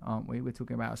phenomenon, aren't we? We're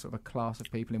talking about a sort of a class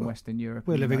of people in Western Europe.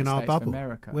 We're living in our bubble.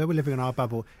 America. We're living in our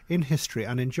bubble in history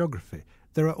and in geography.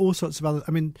 There are all sorts of other...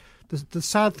 I mean, the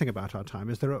sad thing about our time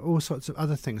is there are all sorts of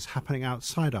other things happening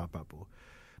outside our bubble.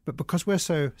 But because we're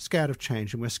so scared of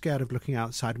change and we're scared of looking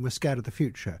outside and we're scared of the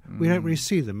future, we don't really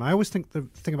see them. I always think the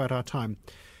thing about our time,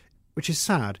 which is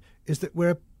sad, is that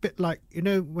we're a bit like, you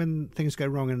know, when things go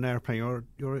wrong in an airplane,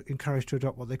 you're encouraged to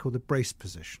adopt what they call the brace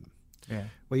position. Yeah.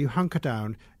 Where you hunker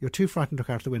down, you're too frightened to look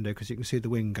out the window because you can see the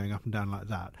wing going up and down like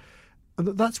that.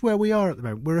 And that's where we are at the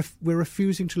moment. We're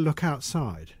refusing to look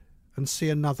outside and see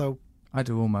another... I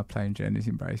do all my plane journeys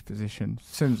in brace position. As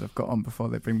soon as I've got on before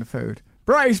they bring the food.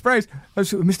 Brace! Oh,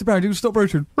 Mr. Brown, you stop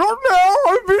bracing. Right now,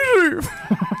 I'm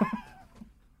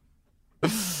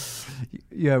busy.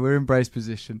 Yeah, we're in brace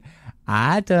position.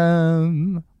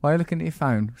 Adam, why are you looking at your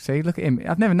phone? See, look at him.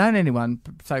 I've never known anyone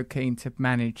so keen to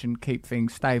manage and keep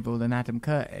things stable than Adam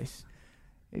Curtis.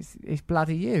 It's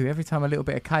bloody you. Every time a little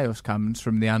bit of chaos comes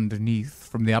from the underneath,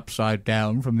 from the upside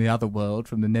down, from the other world,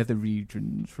 from the nether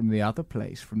regions, from the other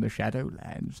place, from the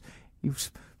Shadowlands, you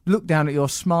look down at your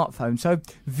smartphone so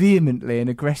vehemently and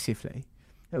aggressively.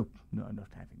 Oh, no, I'm not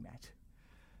having that.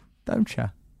 Don't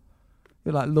you?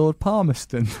 You're like Lord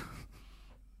Palmerston.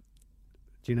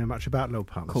 Do you know much about Lord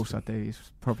Palmerston? Of course I do. He's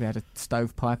probably had a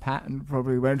stovepipe hat and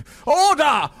probably went,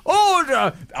 "Order!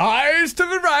 Order! Eyes to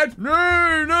the right!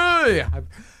 No!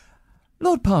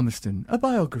 Lord Palmerston, a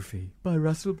biography by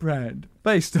Russell Brand,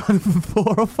 based on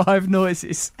 4 or 5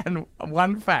 noises and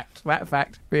one fact, that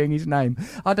fact being his name.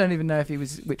 I don't even know if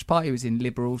which party he was in,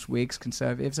 Liberals, Whigs,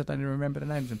 Conservatives, I don't even remember the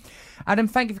names of them. Adam,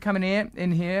 thank you for coming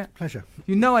in here. Pleasure.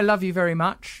 You know I love you very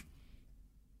much.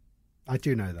 I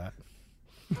do know that.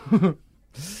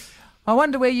 I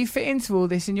wonder where you fit into all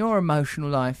this in your emotional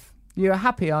life. You're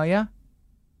happy, are you?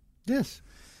 Yes.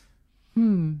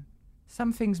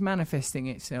 Something's manifesting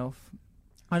itself.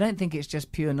 I don't think it's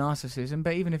just pure narcissism,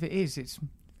 but even if it is, it's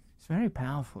very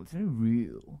powerful. It's very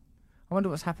real. I wonder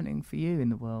what's happening for you in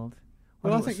the world.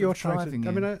 Well, I think you're trying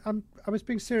to... I mean, I was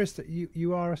being serious that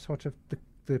you are a sort of...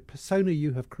 The persona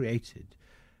you have created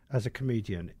as a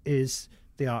comedian is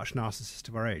the arch narcissist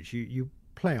of our age. You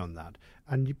play on that,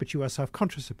 but you are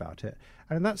self-conscious about it.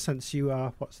 And in that sense, you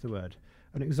are, what's the word?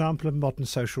 An example of modern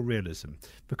social realism,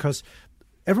 because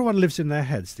everyone lives in their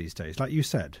heads these days, like you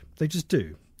said. They just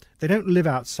do. They don't live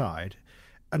outside.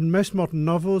 And most modern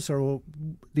novels are all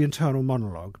the internal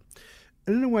monologue.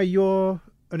 And in a way, you're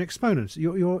an exponent.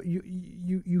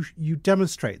 You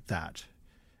demonstrate that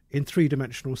in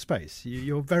three-dimensional space.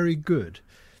 You're very good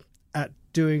at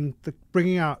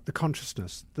bringing out the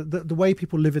consciousness, the way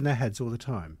people live in their heads all the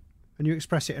time. And you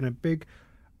express it in a big,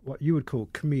 what you would call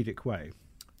comedic way.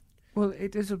 Well,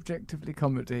 it is objectively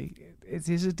comedy. It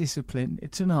is a discipline.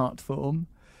 It's an art form.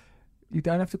 You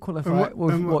don't have to qualify it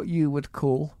with what you would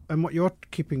call. And what you're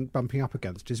bumping up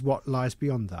against is what lies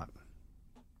beyond that.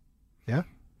 Yeah?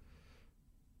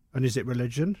 And is it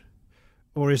religion?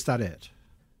 Or is that it?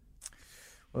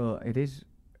 Well, it is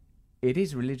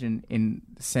religion in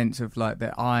the sense of like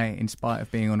that in spite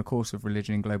of being on a course of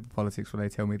religion in global politics where they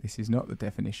tell me this is not the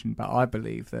definition, but I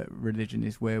believe that religion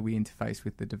is where we interface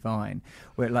with the divine.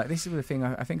 Where like this is the thing,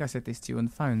 I think I said this to you on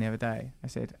the phone the other day. I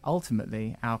said,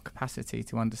 ultimately, our capacity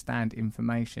to understand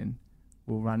information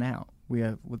will run out.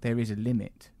 There is a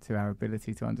limit to our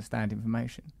ability to understand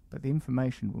information, but the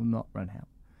information will not run out.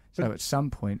 So at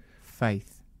some point,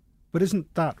 faith. But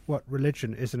isn't that what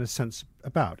religion is in a sense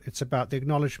about? It's about the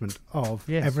acknowledgement of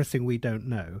everything we don't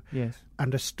know. Yes.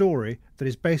 And a story that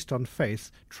is based on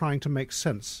faith trying to make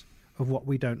sense of what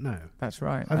we don't know. That's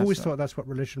right. I've always thought that's what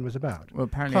religion was about. Well,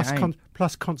 apparently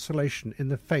plus consolation in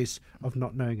the face of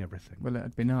not knowing everything. Well,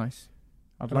 it'd be nice.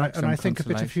 And I think a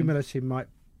bit of humility might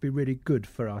be really good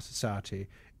for our society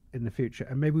in the future.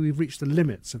 And maybe we've reached the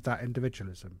limits of that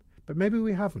individualism. But maybe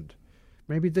we haven't.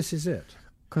 Maybe this is it.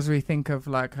 Because we think of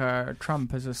like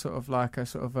Trump as a sort of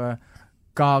a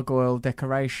gargoyle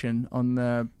decoration on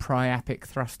the priapic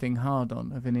thrusting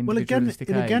hard-on of an individualistic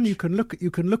age. Well, again, you can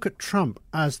look at Trump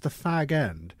as the fag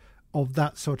end of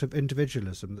that sort of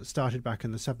individualism that started back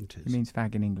in the 70s. It means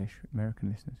fag in English,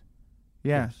 American listeners.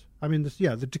 Yeah. Yes. I mean,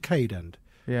 the decayed end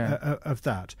of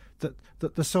that.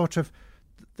 The sort of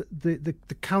the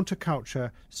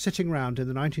counterculture sitting around in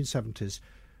the 1970s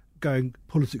going,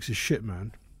 politics is shit,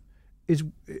 man.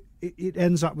 It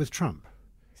ends up with Trump.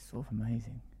 It's sort of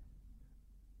amazing.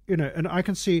 And I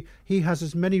can see he has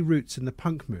as many roots in the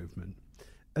punk movement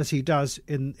as he does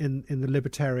in the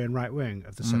libertarian right wing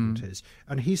of the 70s.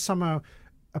 And he's somehow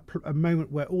a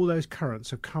moment where all those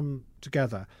currents have come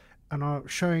together and are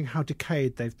showing how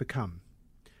decayed they've become.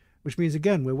 Which means,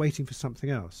 again, we're waiting for something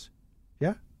else.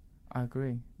 Yeah? I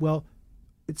agree. Well,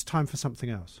 it's time for something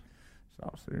else.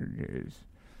 Sausages.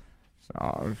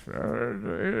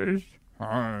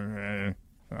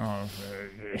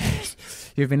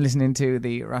 You've been listening to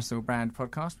the Russell Brand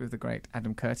podcast with the great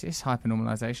Adam Curtis.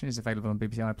 Hypernormalisation is available on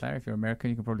BBC iPlayer. If you're American,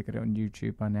 you can probably get it on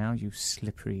YouTube by now, you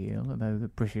slippery eel, although the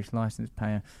British licence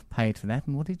payer paid for that.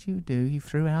 And what did you do? You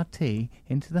threw our tea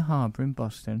into the harbour in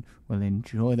Boston. Well,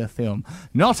 enjoy the film.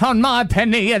 Not on my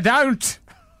penny, you don't!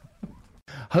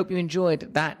 Hope you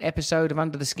enjoyed that episode of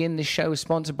Under the Skin. This show is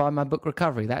sponsored by my book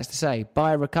Recovery. That's to say,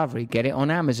 buy Recovery, get it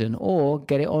on Amazon or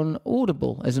get it on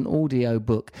Audible as an audio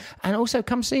book. And also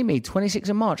come see me, 26th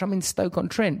of March. I'm in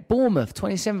Stoke-on-Trent. Bournemouth,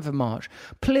 27th of March.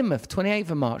 Plymouth,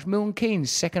 28th of March. Milton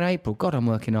Keynes, 2nd April. God, I'm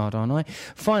working hard, aren't I?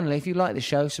 Finally, if you like the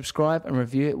show, subscribe and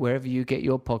review it wherever you get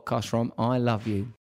your podcast from. I love you.